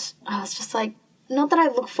 And I was just like, not that I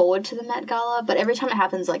look forward to the Met Gala, but every time it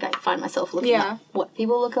happens, like, I find myself looking Yeah. at what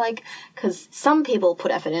people look like, because some people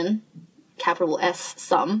put effort in, capital S,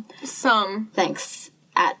 some, thanks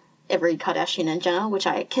at every Kardashian and Jenner, which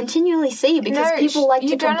I continually see because people like to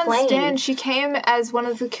you don't complain. understand. She came as one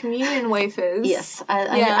of the communion wafers. Yes,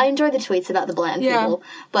 Yeah. I enjoy the tweets about the bland people,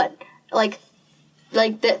 but like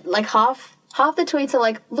half the tweets are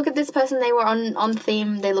like, look at this person, they were on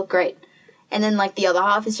theme, they look great, and then like the other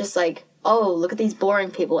half is just like, oh, look at these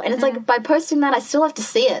boring people, and it's like by posting that I still have to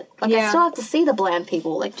see it. Like I still have to see the bland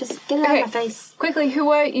people. Like just get it out of my face. Quickly, who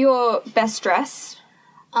were your best dressed?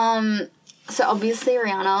 So obviously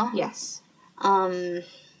Rihanna. Yes.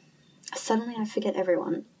 Suddenly I forget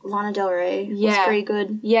everyone. Lana Del Rey was Yeah. pretty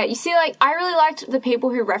good. Yeah, you see, like, I really liked the people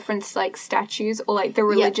who referenced, like, statues or, like, the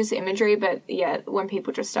religious imagery, but, yeah, when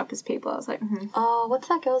people dressed up as people, I was like, Oh, what's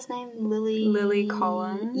that girl's name? Lily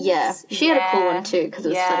Collins? Yeah, she had a cool Yeah. one too because it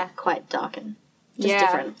was like quite dark and just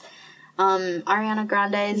different. Ariana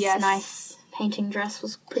Grande's nice painting dress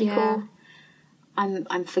was pretty cool.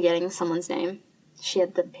 I'm forgetting someone's name. She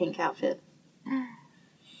had the pink outfit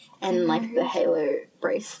and like the halo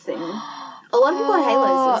brace thing. A lot of people had halos.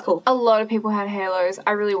 It was cool. A lot of people had halos.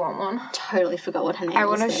 I really want one. Totally forgot what her name was. I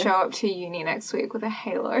want to though. show up to uni next week with a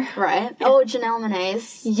halo. Right. Oh, Janelle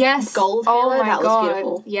Monáe's. Yes. Gold Oh halo. my That god. was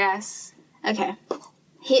beautiful. Yes. Okay.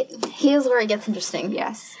 Here's where it gets interesting.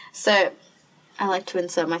 Yes. So, I like to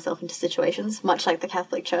insert myself into situations, much like the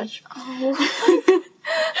Catholic Church. Oh.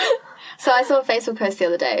 So I saw a Facebook post the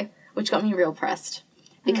other day, which got me real pressed.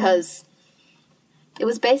 Because it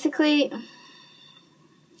was basically...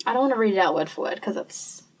 I don't want to read it out word for word, because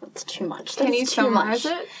that's too much. Can you That's too summarize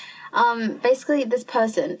much. it? Basically, this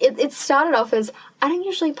person, it started off as, I don't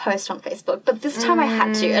usually post on Facebook, but this time I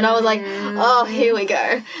had to. And I was like, oh, here we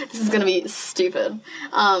go. This is going to be stupid.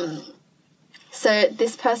 So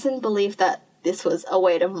this person believed that this was a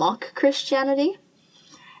way to mock Christianity.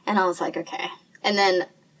 And I was like, okay. And then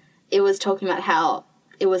it was talking about how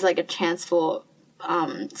it was like a chance for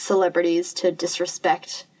celebrities to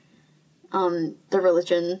disrespect the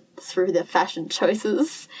religion through their fashion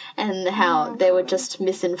choices and how they were just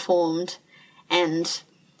misinformed and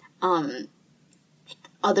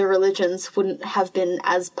other religions wouldn't have been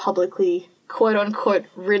as publicly, quote-unquote,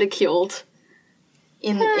 ridiculed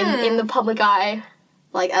in the public eye,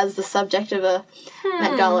 like, as the subject of a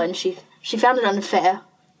Met Gala, and she found it unfair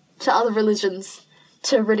to other religions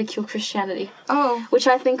to ridicule Christianity. Oh. Which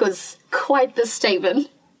I think was quite the statement.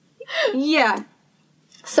 Yeah.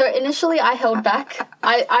 So initially I held back.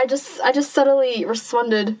 I just subtly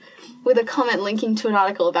responded with a comment linking to an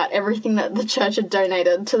article about everything that the church had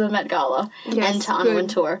donated to the Met Gala and to Anna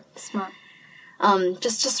Wintour. Smart.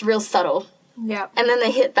 Just real subtle. Yeah. And then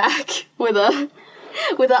they hit back with a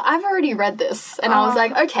I've already read this, and I was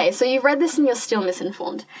like, okay, so you've read this and you're still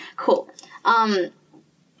misinformed. Cool.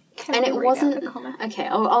 And it wasn't okay.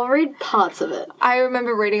 I'll read parts of it. I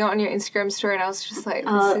remember reading it on your Instagram story, and I was just like,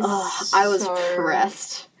 I was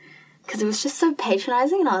pressed. Because it was just so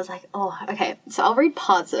patronizing, and I was like, oh, okay. So I'll read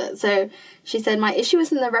parts of it. So she said, my issue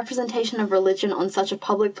isn't the representation of religion on such a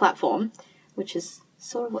public platform, which is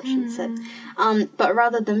sort of what she said, but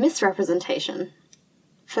rather the misrepresentation.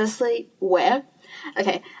 Firstly, where?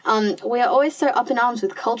 Okay, we are always so up in arms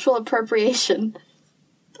with cultural appropriation.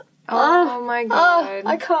 Oh my god.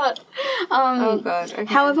 I can't. Oh god, okay.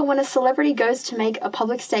 However, when a celebrity goes to make a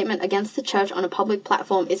public statement against the church on a public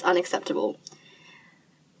platform, it's unacceptable.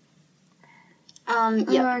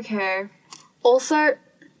 Yeah. Okay. Also,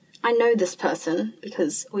 I know this person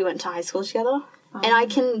because we went to high school together, and I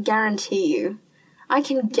can guarantee you,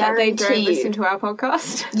 that they don't listen to our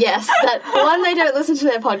podcast. Yes, that one, they don't listen to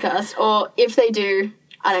their podcast, or if they do,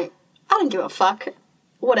 I don't give a fuck.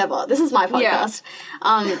 Whatever. This is my podcast.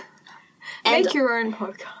 Yeah. Make your own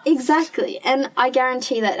podcast. Exactly, and I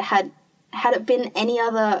guarantee that had it been any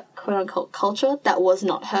other quote unquote culture that was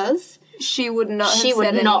not hers, she would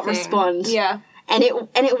not respond. Yeah. And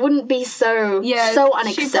it wouldn't be so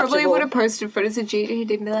unacceptable. She probably would have posted photos of Gigi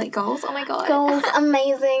Hadid and be like, goals, oh my god. Goals,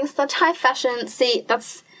 amazing, such high fashion. See,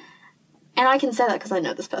 that's... And I can say that because I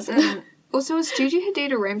know this person. Also, was Gigi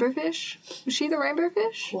Hadid a rainbow fish? Was she the rainbow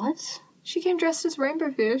fish? What? She came dressed as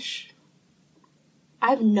rainbow fish. I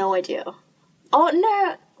have no idea. Oh,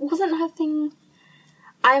 no, wasn't her thing...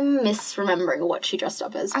 I'm misremembering what she dressed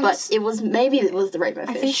up as, but it was the rainbow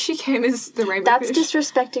fish. I think she came as the rainbow fish. That's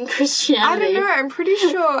fish. Disrespecting Christianity. I don't know, I'm pretty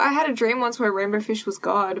sure I had a dream once where rainbow fish was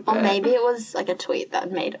God. But... Or maybe it was like a tweet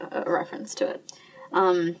that made a reference to it.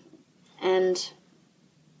 And...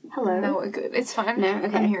 Hello? No, we're good. It's fine. No?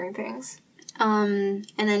 Okay. I'm hearing things. And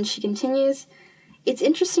then she continues, it's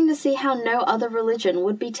interesting to see how no other religion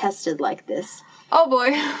would be tested like this. Oh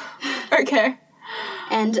boy. Okay.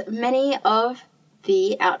 And many of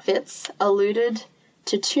the outfits alluded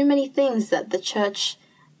to too many things that the church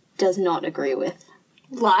does not agree with.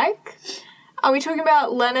 Like? Are we talking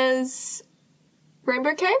about Lena's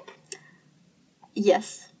rainbow cape?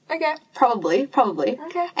 Yes. Okay. Probably.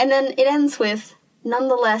 Okay. And then it ends with,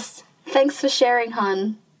 nonetheless, thanks for sharing,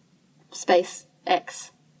 hun, space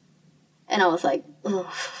X. And I was like, ugh.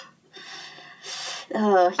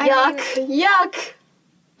 Yuck.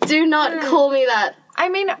 Do not call me that. I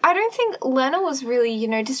mean, I don't think Lena was really,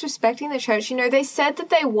 disrespecting the church. They said that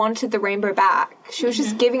they wanted the rainbow back. She was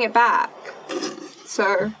just giving it back.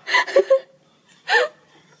 So.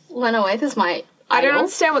 Lena Waithe is my idol. I don't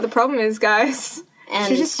understand what the problem is, guys. And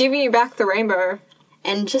she's just giving you back the rainbow.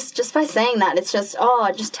 And just by saying that, it's just,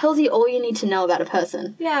 it just tells you all you need to know about a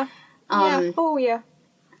person. Yeah. Oh, yeah.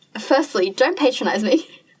 Firstly, don't patronize me.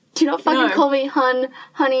 Do not fucking call me hun,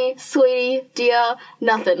 honey, sweetie, dear,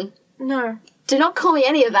 nothing. No. Do not call me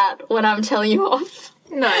any of that when I'm telling you off.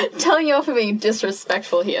 No. Telling you off for being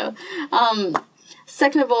disrespectful here.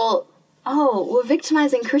 Second of all, we're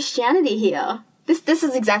victimizing Christianity here. This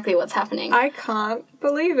is exactly what's happening. I can't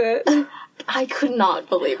believe it. I could not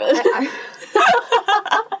believe it.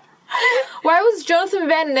 Why was Jonathan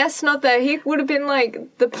Van Ness not there? He would have been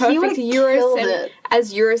like the perfect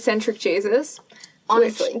Eurocentric Jesus.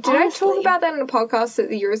 Honestly. Did I talk about that in a podcast that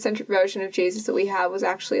the Eurocentric version of Jesus that we have was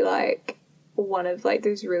actually like one of like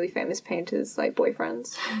those really famous painters' like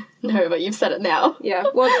boyfriends? No, but you've said it now. Yeah.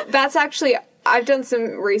 Well, that's actually, I've done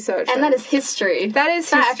some research. And that is history. That is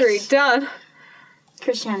history. Done.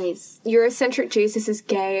 Christianity's... Eurocentric Jesus is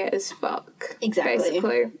gay as fuck. Exactly.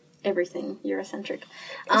 Basically. Everything Eurocentric.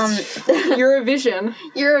 Eurovision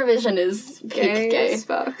is gay as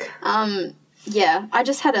fuck. Yeah, I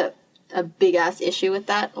just had a big-ass issue with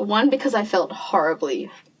that. One, because I felt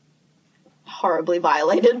horribly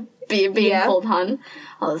violated being called hun.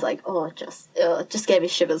 I was like, just gave me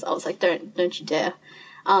shivers. I was like, don't you dare.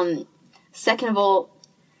 Second of all,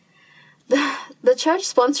 the church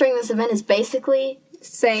sponsoring this event is basically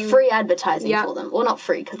saying free advertising for them. Well, not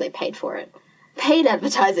free, because they paid for it. Paid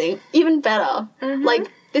advertising, even better. Mm-hmm. Like,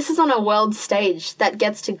 this is on a world stage that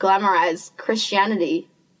gets to glamorize Christianity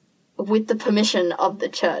with the permission of the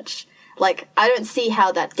church. Like, I don't see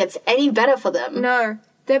how that gets any better for them. No.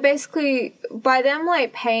 They're basically, by them,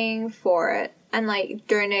 like, paying for it and, like,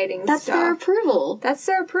 donating That's stuff. their approval. That's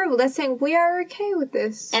their approval. They're saying, we are okay with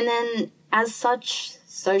this. And then, as such,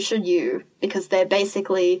 so should you, because they're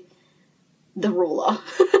basically the ruler.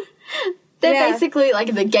 They're basically,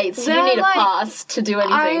 like, the gates you need to pass to do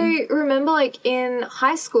anything. I remember, like, in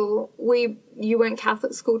high school, you went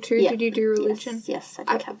Catholic school too? Yeah. Did you do religion? Yes, I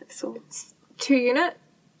did Catholic school. 2 unit?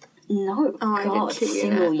 No, I did 2 unit.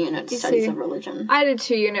 Single unit studies of religion. I did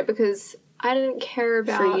 2 unit because I didn't care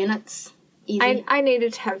about... 3 units? Easy. I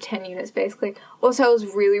needed to have 10 units, basically. Also, I was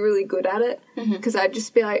really, really good at it, because I'd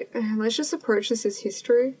just be like, let's just approach this as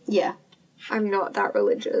history. Yeah. I'm not that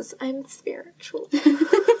religious. I'm spiritual.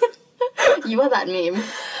 You are that meme.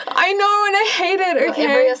 I know, and I hate it, okay?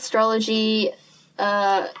 Every astrology,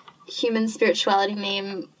 human spirituality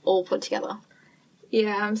meme all put together.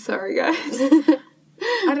 Yeah, I'm sorry, guys.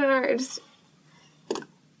 I don't know,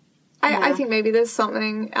 I think maybe there's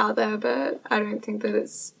something out there, but I don't think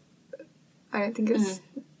it's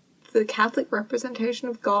the Catholic representation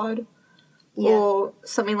of God or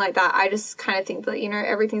something like that. I just kind of think that, you know,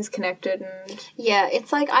 everything's connected and... Yeah,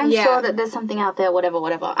 it's like, I'm sure that there's something out there, whatever.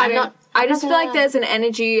 I just feel like there's an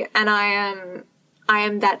energy, and I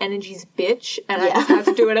am that energy's bitch, and I just have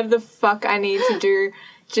to do whatever the fuck I need to do,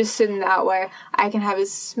 just in that way I can have as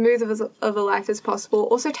smooth of a life as possible.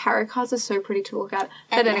 Also, tarot cards are so pretty to look at.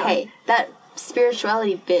 But anyway. Hey, that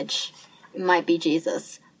spirituality bitch might be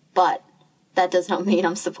Jesus, but that does not mean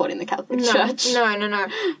I'm supporting the Catholic Church. No.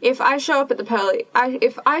 If I show up at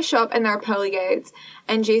if I show up and there are pearly gates,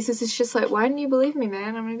 and Jesus is just like, why didn't you believe me,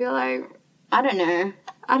 man? I'm gonna be like, I don't know.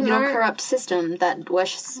 Your corrupt system that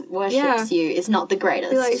worships you is not the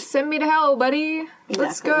greatest. Be like, send me to hell, buddy. Exactly.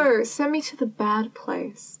 Let's go. Send me to the bad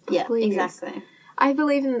place. Please. Yeah, exactly. I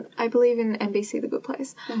believe in NBC, The Good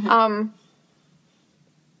Place.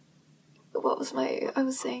 What was I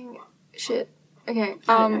was saying shit. Okay.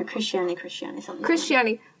 I don't know, Christianity, something.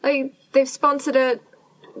 Christianity. Like, they've sponsored it.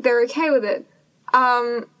 They're okay with it.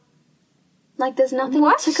 Like, there's nothing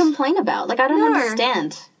to complain about. Like, I don't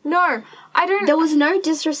understand. No, I don't... There was no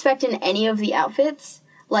disrespect in any of the outfits.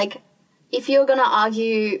 Like, if you're gonna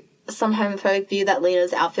argue some homophobic view that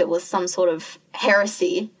Lena's outfit was some sort of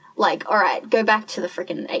heresy, like, alright, go back to the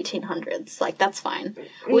freaking 1800s. Like, that's fine.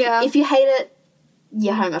 Yeah. If you hate it,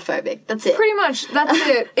 you're homophobic. That's it. Pretty much, that's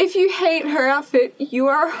it. If you hate her outfit, you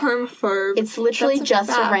are a homophobe. It's literally just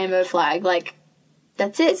a rainbow flag. Like,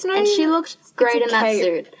 that's it. And she looked great in that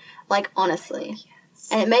suit. Like, honestly. Yes.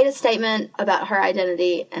 And it made a statement about her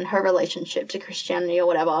identity and her relationship to Christianity or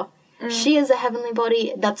whatever. She is a heavenly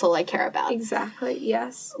body. That's all I care about. Exactly,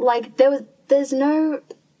 yes. Like, there's no...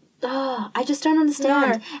 I just don't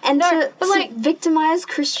understand. To victimize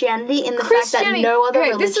Christianity in the fact that no other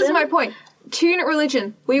religion... this is my point. 2-unit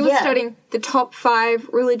religion. We were studying the top 5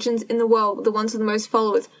 religions in the world, the ones with the most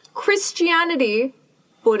followers. Christianity,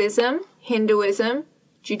 Buddhism, Hinduism,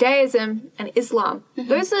 Judaism, and Islam.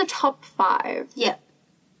 Those are the top 5. Yeah.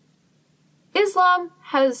 Islam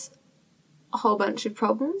has a whole bunch of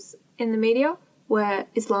problems in the media where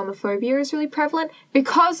Islamophobia is really prevalent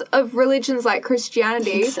because of religions like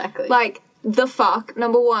Christianity. Exactly. Like, the fuck,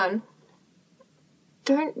 number 1.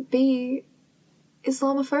 Don't be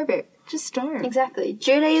Islamophobic. Just don't. Exactly.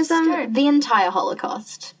 Judaism, the entire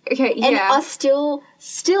Holocaust. Okay, yeah. And are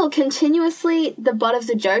still continuously the butt of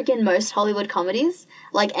the joke in most Hollywood comedies,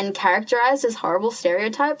 like, and characterized as horrible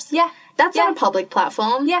stereotypes. Yeah. That's on a public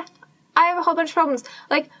platform. Yeah. I have a whole bunch of problems.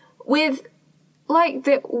 Like, with, like,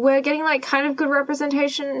 we're getting, like, kind of good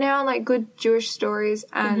representation now, like, good Jewish stories,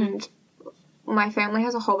 and my family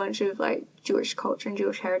has a whole bunch of, like, Jewish culture and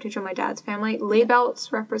Jewish heritage on my dad's family. Lee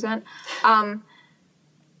belts represent.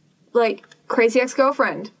 Like, Crazy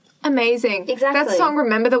Ex-Girlfriend. Amazing. Exactly. That song,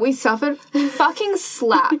 Remember That We Suffered, fucking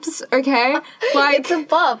slaps, okay? Like, it's a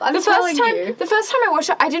bop, I'm telling you. The first time I watched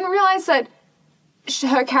it, I didn't realize that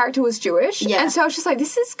her character was Jewish. Yeah. And so I was just like,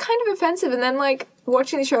 this is kind of offensive. And then, like,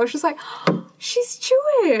 watching the show, I was just like, oh, she's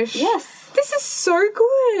Jewish. Yes. This is so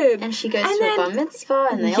good. And she goes to a bar mitzvah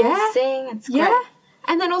and they all sing. It's great. Yeah.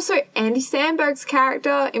 And then also Andy Samberg's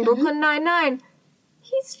character in Brooklyn Nine-Nine.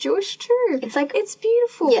 He's Jewish too. It's like... It's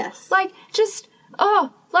beautiful. Yes. Like, just...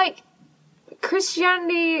 like,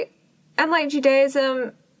 Christianity and, like,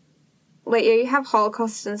 Judaism... Like, yeah, you have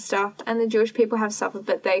Holocaust and stuff, and the Jewish people have suffered,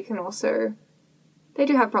 but they can also... They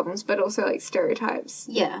do have problems, but also, like, stereotypes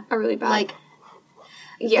are really bad. Like,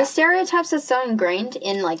 the stereotypes are so ingrained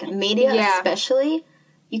in, like, media especially.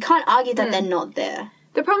 You can't argue that they're not there.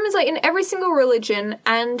 the problem is, like, in every single religion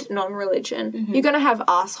and non-religion, you're gonna have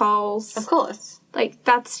assholes. Of course. Like,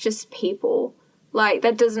 that's just people. Like,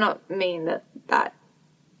 that does not mean that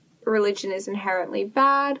religion is inherently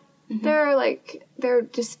bad. There are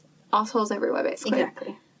just assholes everywhere, basically.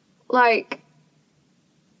 Exactly. Like,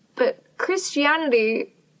 but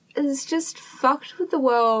Christianity is just fucked with the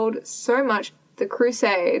world so much. The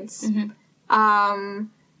Crusades,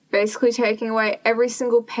 basically taking away every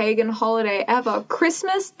single pagan holiday ever.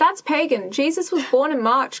 Christmas, that's pagan. Jesus was born in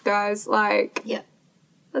March, guys. Like, yeah.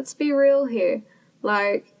 Let's be real here.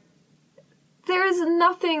 Like, there is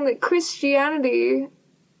nothing that Christianity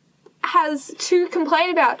has to complain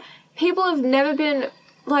about. People have never been,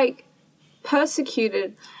 like,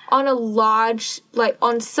 persecuted on a large, like,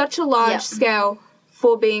 on such a large scale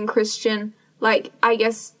for being Christian. Like, I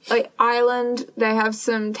guess, like, Ireland, they have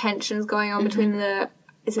some tensions going on between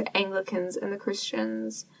is it Anglicans and the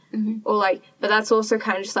Christians? Or, like, but that's also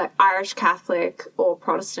kind of just, like, Irish Catholic or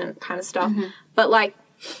Protestant kind of stuff. But, like,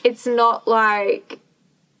 it's not, like,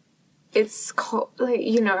 it's, like,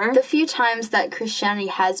 you know. The few times that Christianity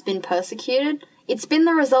has been persecuted, it's been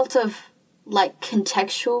the result of, like,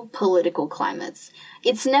 contextual political climates.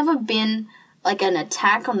 It's never been, like, an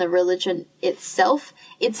attack on the religion itself.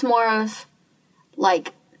 It's more of,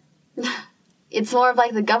 like,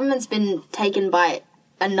 the government's been taken by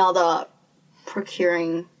another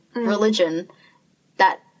procuring religion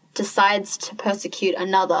that decides to persecute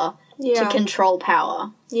another to control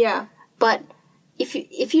power. Yeah. But if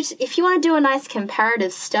you want to do a nice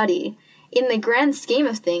comparative study, in the grand scheme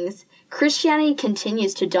of things, Christianity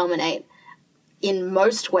continues to dominate in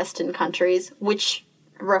most Western countries, which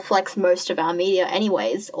reflects most of our media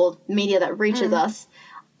anyways, or media that reaches us,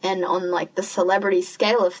 and on, like, the celebrity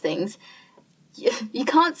scale of things, you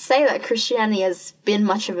can't say that Christianity has been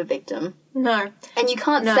much of a victim. No. And you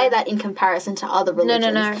can't say that in comparison to other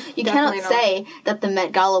religions. No. You cannot say that the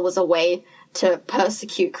Met Gala was a way to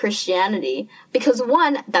persecute Christianity, because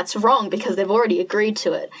one, that's wrong because they've already agreed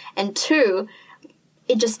to it, and two,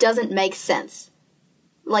 it just doesn't make sense.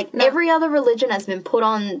 Like, every other religion has been put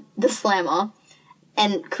on the slammer,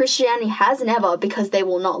 and Christianity has never, because they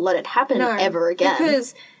will not let it happen ever again.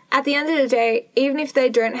 Because at the end of the day, even if they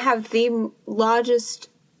don't have the largest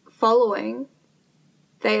following,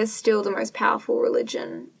 they are still the most powerful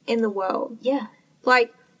religion in the world. Yeah.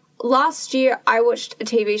 Like, last year I watched a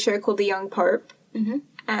TV show called The Young Pope,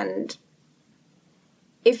 and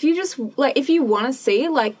if you want to see,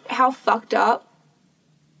 like, how fucked up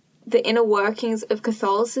the inner workings of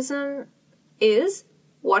Catholicism is,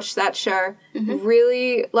 watch that show.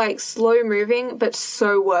 Really, like, slow moving, but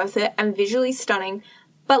so worth it, and visually stunning.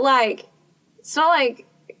 But, like, it's not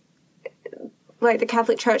like the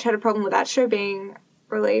Catholic Church had a problem with that show being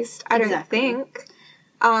released. I don't think.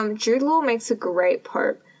 Jude Law makes a great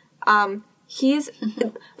Pope. He's,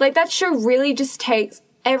 like, that show really just takes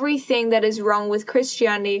everything that is wrong with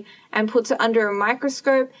Christianity and puts it under a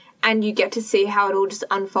microscope, and you get to see how it all just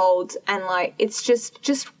unfolds, and, like, it's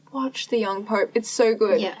just watch The Young Pope. It's so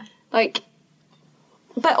good. Yeah. Like,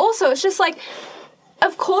 but also, it's just, like,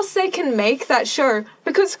 of course they can make that show,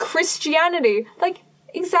 because Christianity, like,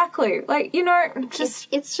 exactly. Like, you know, just...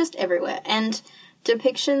 It's just everywhere. And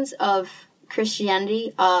depictions of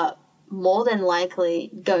Christianity are more than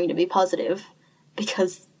likely going to be positive,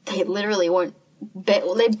 because they literally won't...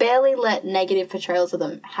 they barely let negative portrayals of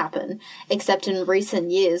them happen, except in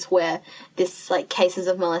recent years where this, like, cases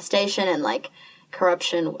of molestation and, like,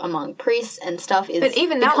 corruption among priests and stuff is but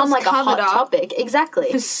even that become, was like, a hot topic.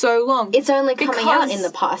 Exactly. For so long. It's only coming out in the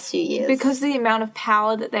past few years. Because of the amount of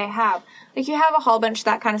power that they have. Like, you have a whole bunch of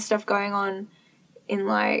that kind of stuff going on in,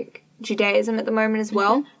 like, Judaism at the moment as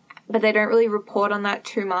well, but they don't really report on that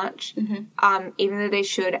too much, even though they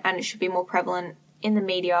should, and it should be more prevalent in the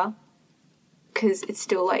media, because it's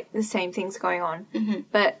still, like, the same things going on.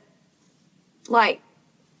 But, like,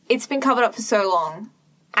 it's been covered up for so long.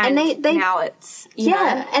 And they now it's, you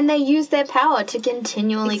know. And they use their power to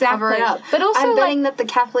continually cover it up. But also, I'm betting that the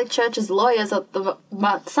Catholic Church's lawyers are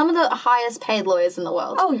some of the highest paid lawyers in the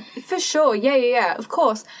world. Oh, for sure. Yeah, of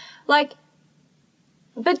course. Like,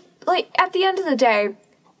 but, like, at the end of the day,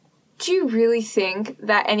 do you really think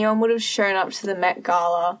that anyone would have shown up to the Met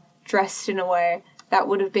Gala dressed in a way that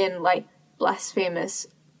would have been, like, blasphemous,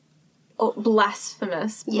 blah,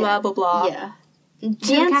 blah, blah? Yeah.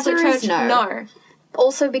 The answer is no. No.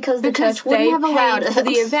 Also because the church wouldn't have allowed it. For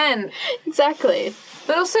the event. Exactly.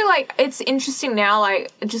 But also, like, it's interesting now,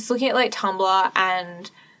 like, just looking at, like, Tumblr and,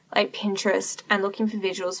 like, Pinterest and looking for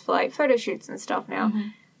visuals for, like, photo shoots and stuff now.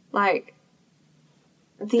 Like,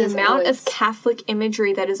 There's amount of Catholic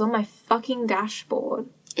imagery that is on my fucking dashboard.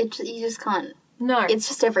 You just can't No. It's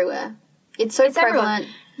just everywhere. It's so prevalent.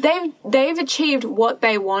 Everywhere. They've achieved what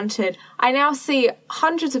they wanted. I now see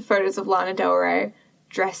hundreds of photos of Lana Del Rey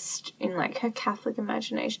dressed in, like, her Catholic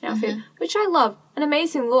imagination outfit, which I love. An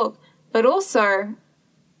amazing look. But also...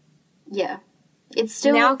 Yeah. It's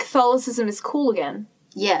still... Now Catholicism is cool again.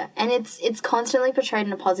 Yeah, and it's constantly portrayed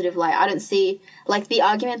in a positive light. I don't see... Like, the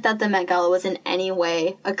argument that the Met Gala was in any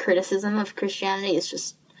way a criticism of Christianity is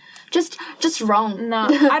just wrong. No,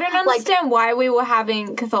 I don't understand why we were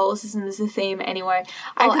having Catholicism as a theme anyway.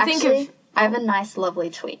 I have a nice, lovely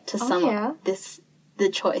tweet to sum up the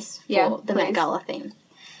choice for the Met Gala theme.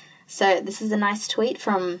 So, this is a nice tweet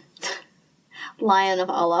from Lion of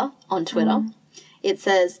Allah on Twitter. It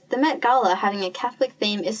says, the Met Gala having a Catholic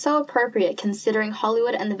theme is so appropriate considering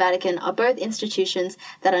Hollywood and the Vatican are both institutions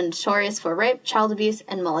that are notorious for rape, child abuse,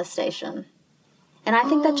 and molestation. And I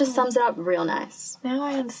think that just sums it up real nice. Now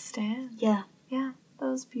I understand. Yeah. Yeah, that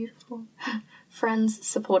was beautiful. Friends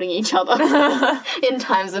supporting each other in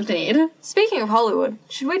times of need. Speaking of Hollywood,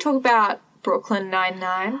 should we talk about Brooklyn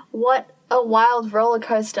Nine-Nine? What a wild roller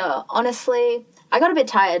coaster. Honestly, I got a bit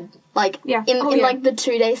tired. Like, in like, the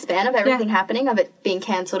 2-day span of everything happening, of it being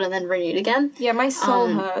cancelled and then renewed again. Yeah, my soul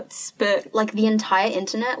hurts, but... Like, the entire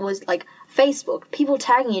internet was, like, Facebook, people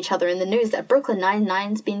tagging each other in the news that Brooklyn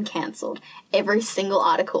Nine-Nine's been cancelled. Every single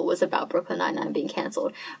article was about Brooklyn Nine-Nine being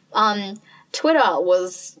cancelled. Twitter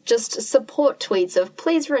was just support tweets of,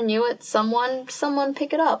 please renew it, someone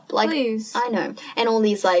pick it up. Like, please. I know. And all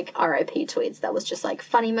these, like, RIP tweets that was just, like,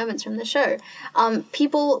 funny moments from the show.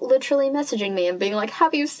 People literally messaging me and being like,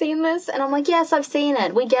 have you seen this? And I'm like, yes, I've seen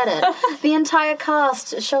it. We get it. The entire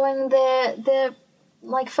cast showing their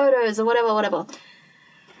like, photos or whatever.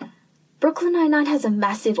 Brooklyn Nine-Nine has a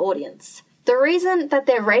massive audience. The reason that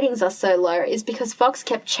their ratings are so low is because Fox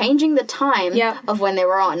kept changing the time of when they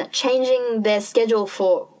were on, changing their schedule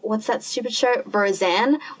for, what's that stupid show?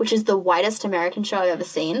 Roseanne, which is the whitest American show I've ever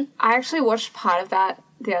seen. I actually watched part of that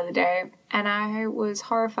the other day, and I was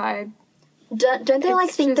horrified. Don't they, like,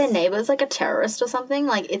 think their neighbour's, like, a terrorist or something?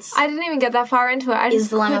 Like, it's... I didn't even get that far into it. I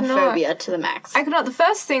just Islamophobia to the max. I could not. The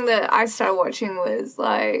first thing that I started watching was,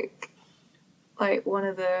 like one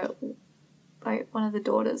of the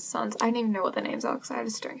daughter's sons. I don't even know what their names are because I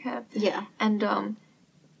just don't care. Yeah. And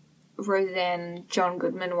Roseanne and John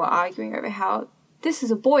Goodman were arguing over how this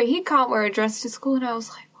is a boy, he can't wear a dress to school, and I was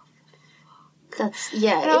like, what the fuck? That's,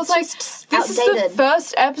 yeah, and I was like, this is the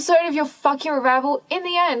first episode of your fucking revival. In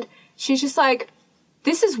the end, she's just like,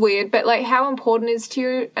 this is weird, but, like, how important is to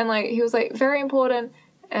you? And, like, he was like, very important.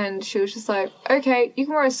 And she was just like, okay, you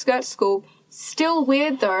can wear a skirt to school. Still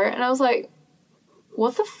weird, though. And I was like,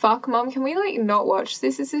 what the fuck, Mum? Can we, like, not watch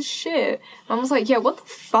this? This is shit. Mum was like, yeah, what the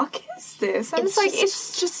fuck is this? I'm just like,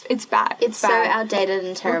 it's bad. It's bad. So outdated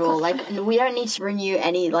and terrible. Like, we don't need to renew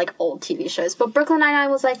any, like, old TV shows. But Brooklyn Nine-Nine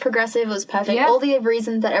was, like, progressive. It was perfect. Yeah. All the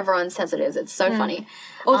reasons that everyone says it is. It's so funny.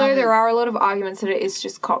 Although there are a lot of arguments that it is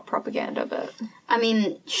just cop propaganda, but... I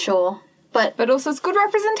mean, sure. But also it's good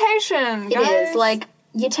representation, guys. It is. Like,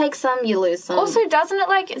 you take some, you lose some. Also, doesn't it,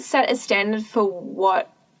 like, set a standard for what...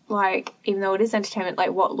 Like, even though it is entertainment,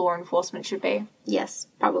 like, what law enforcement should be. Yes,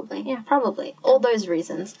 probably. Yeah. Probably. All those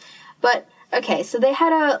reasons. But, okay, so they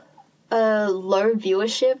had a low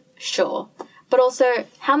viewership, sure. But also,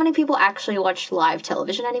 how many people actually watch live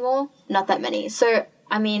television anymore? Not that many. So,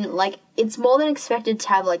 I mean, like, it's more than expected to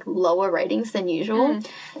have, like, lower ratings than usual.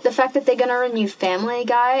 The fact that they're going to renew Family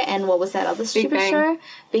Guy and what was that other stupid show?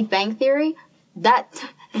 Big Bang Theory? That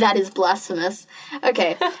is blasphemous.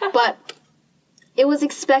 Okay, but... It was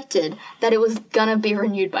expected that it was gonna be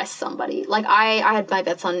renewed by somebody. Like, I had my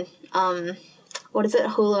bets on, what is it,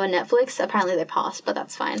 Hulu and Netflix? Apparently they passed, but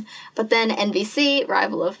that's fine. But then NBC,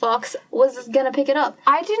 rival of Fox, was gonna pick it up.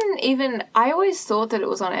 I always thought that it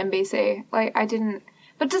was on NBC. Like, I didn't...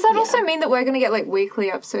 But does that also mean that we're going to get, like,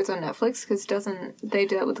 weekly episodes on Netflix? Because doesn't they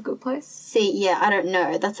do that with The Good Place? See, yeah, I don't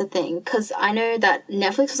know. That's the thing. Because I know that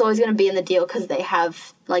Netflix was always going to be in the deal because they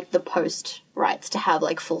have, like, the post rights to have,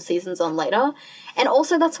 like, full seasons on later. And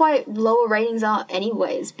also that's why lower ratings are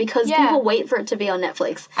anyways. Because people wait for it to be on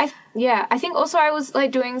Netflix. I think also I was,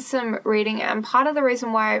 like, doing some reading. And part of the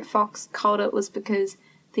reason why Fox culled it was because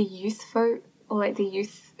the youth vote, or, like, the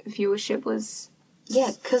youth viewership was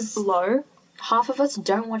because low. Half of us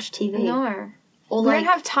don't watch TV. No. Or we don't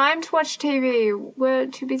have time to watch TV. We're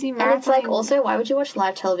too busy marathoning. And it's like, also, why would you watch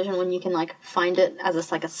live television when you can, like, find it as a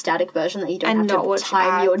static version that you don't have to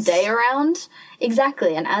time your day around?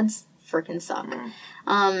 Exactly, and ads freaking suck.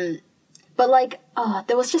 But, like,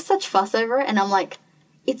 there was just such fuss over it, and I'm like,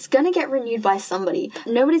 it's gonna get renewed by somebody.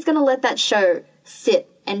 Nobody's gonna let that show sit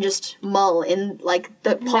and just mull in, like,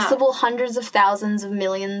 the possible hundreds of thousands of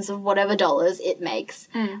millions of whatever dollars it makes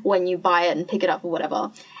when you buy it and pick it up or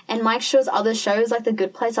whatever. And Mike Schur's other shows, like The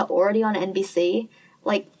Good Place, are already on NBC.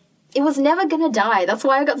 Like, it was never gonna die. That's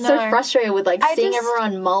why I got so frustrated with, like, seeing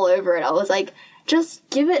everyone mull over it. I was like, just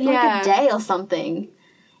give it, like, a day or something.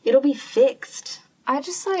 It'll be fixed. I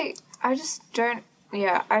just don't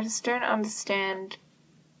understand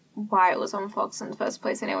why it was on Fox in the first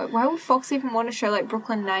place anyway. Why would Fox even want to show, like,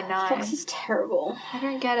 Brooklyn Nine-Nine? Fox is terrible. I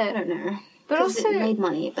don't get it. I don't know. But also, it made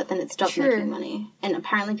money, but then it stopped making money. And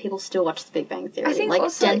apparently people still watch The Big Bang Theory. I think like,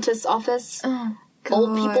 also, Dentist's Office,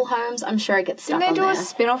 Old People Homes, I'm sure it gets stuck on there. Didn't they do a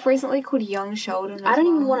spin-off recently called Young Sheldon I don't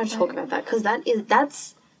even want to talk about that, because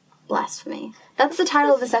that's blasphemy. That's the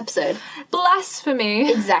title of this episode.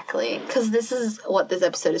 Blasphemy. Exactly. Because this is what this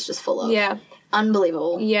episode is just full of. Yeah.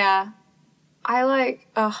 Unbelievable. Yeah. I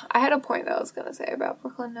had a point that I was going to say about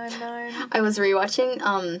Brooklyn Nine-Nine. I was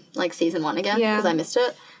rewatching, like, season 1 again, because I missed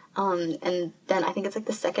it. And then I think it's, like,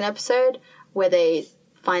 the second episode where they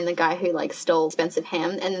find the guy who, like, stole expensive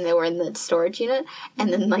ham, and then they were in the storage unit,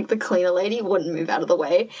 and then, like, the cleaner lady wouldn't move out of the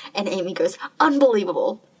way, and Amy goes,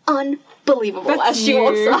 unbelievable, as she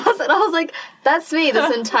walks past, and I was like, that's me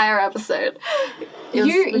this entire episode.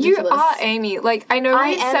 You are Amy. Like, I know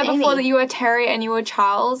we said before that you were Terry and you were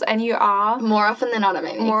Charles, and you are... More often than not, I'm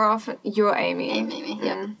Amy. More often, you're Amy. Amy,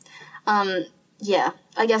 yeah. Yeah,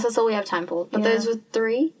 I guess that's all we have time for. But those were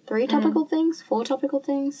three topical things? 4 topical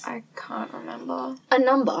things? I can't remember. A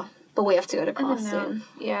number. But we have to go to class soon.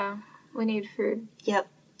 Yeah, we need food. Yep.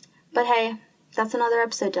 But hey, that's another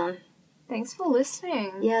episode done. Thanks for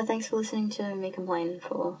listening. Yeah, thanks for listening to me complain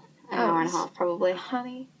for an hour and a half, probably.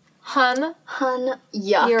 Hun,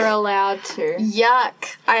 yuck. You're allowed to.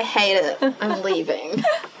 Yuck. I hate it. I'm leaving.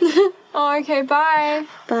 Oh, okay, bye.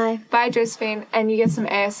 Bye. Bye, Josephine. And you get some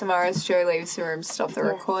ASMR as Joe leaves the room to stop the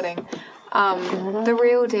recording. The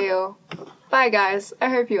real deal. Bye, guys. I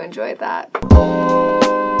hope you enjoyed that.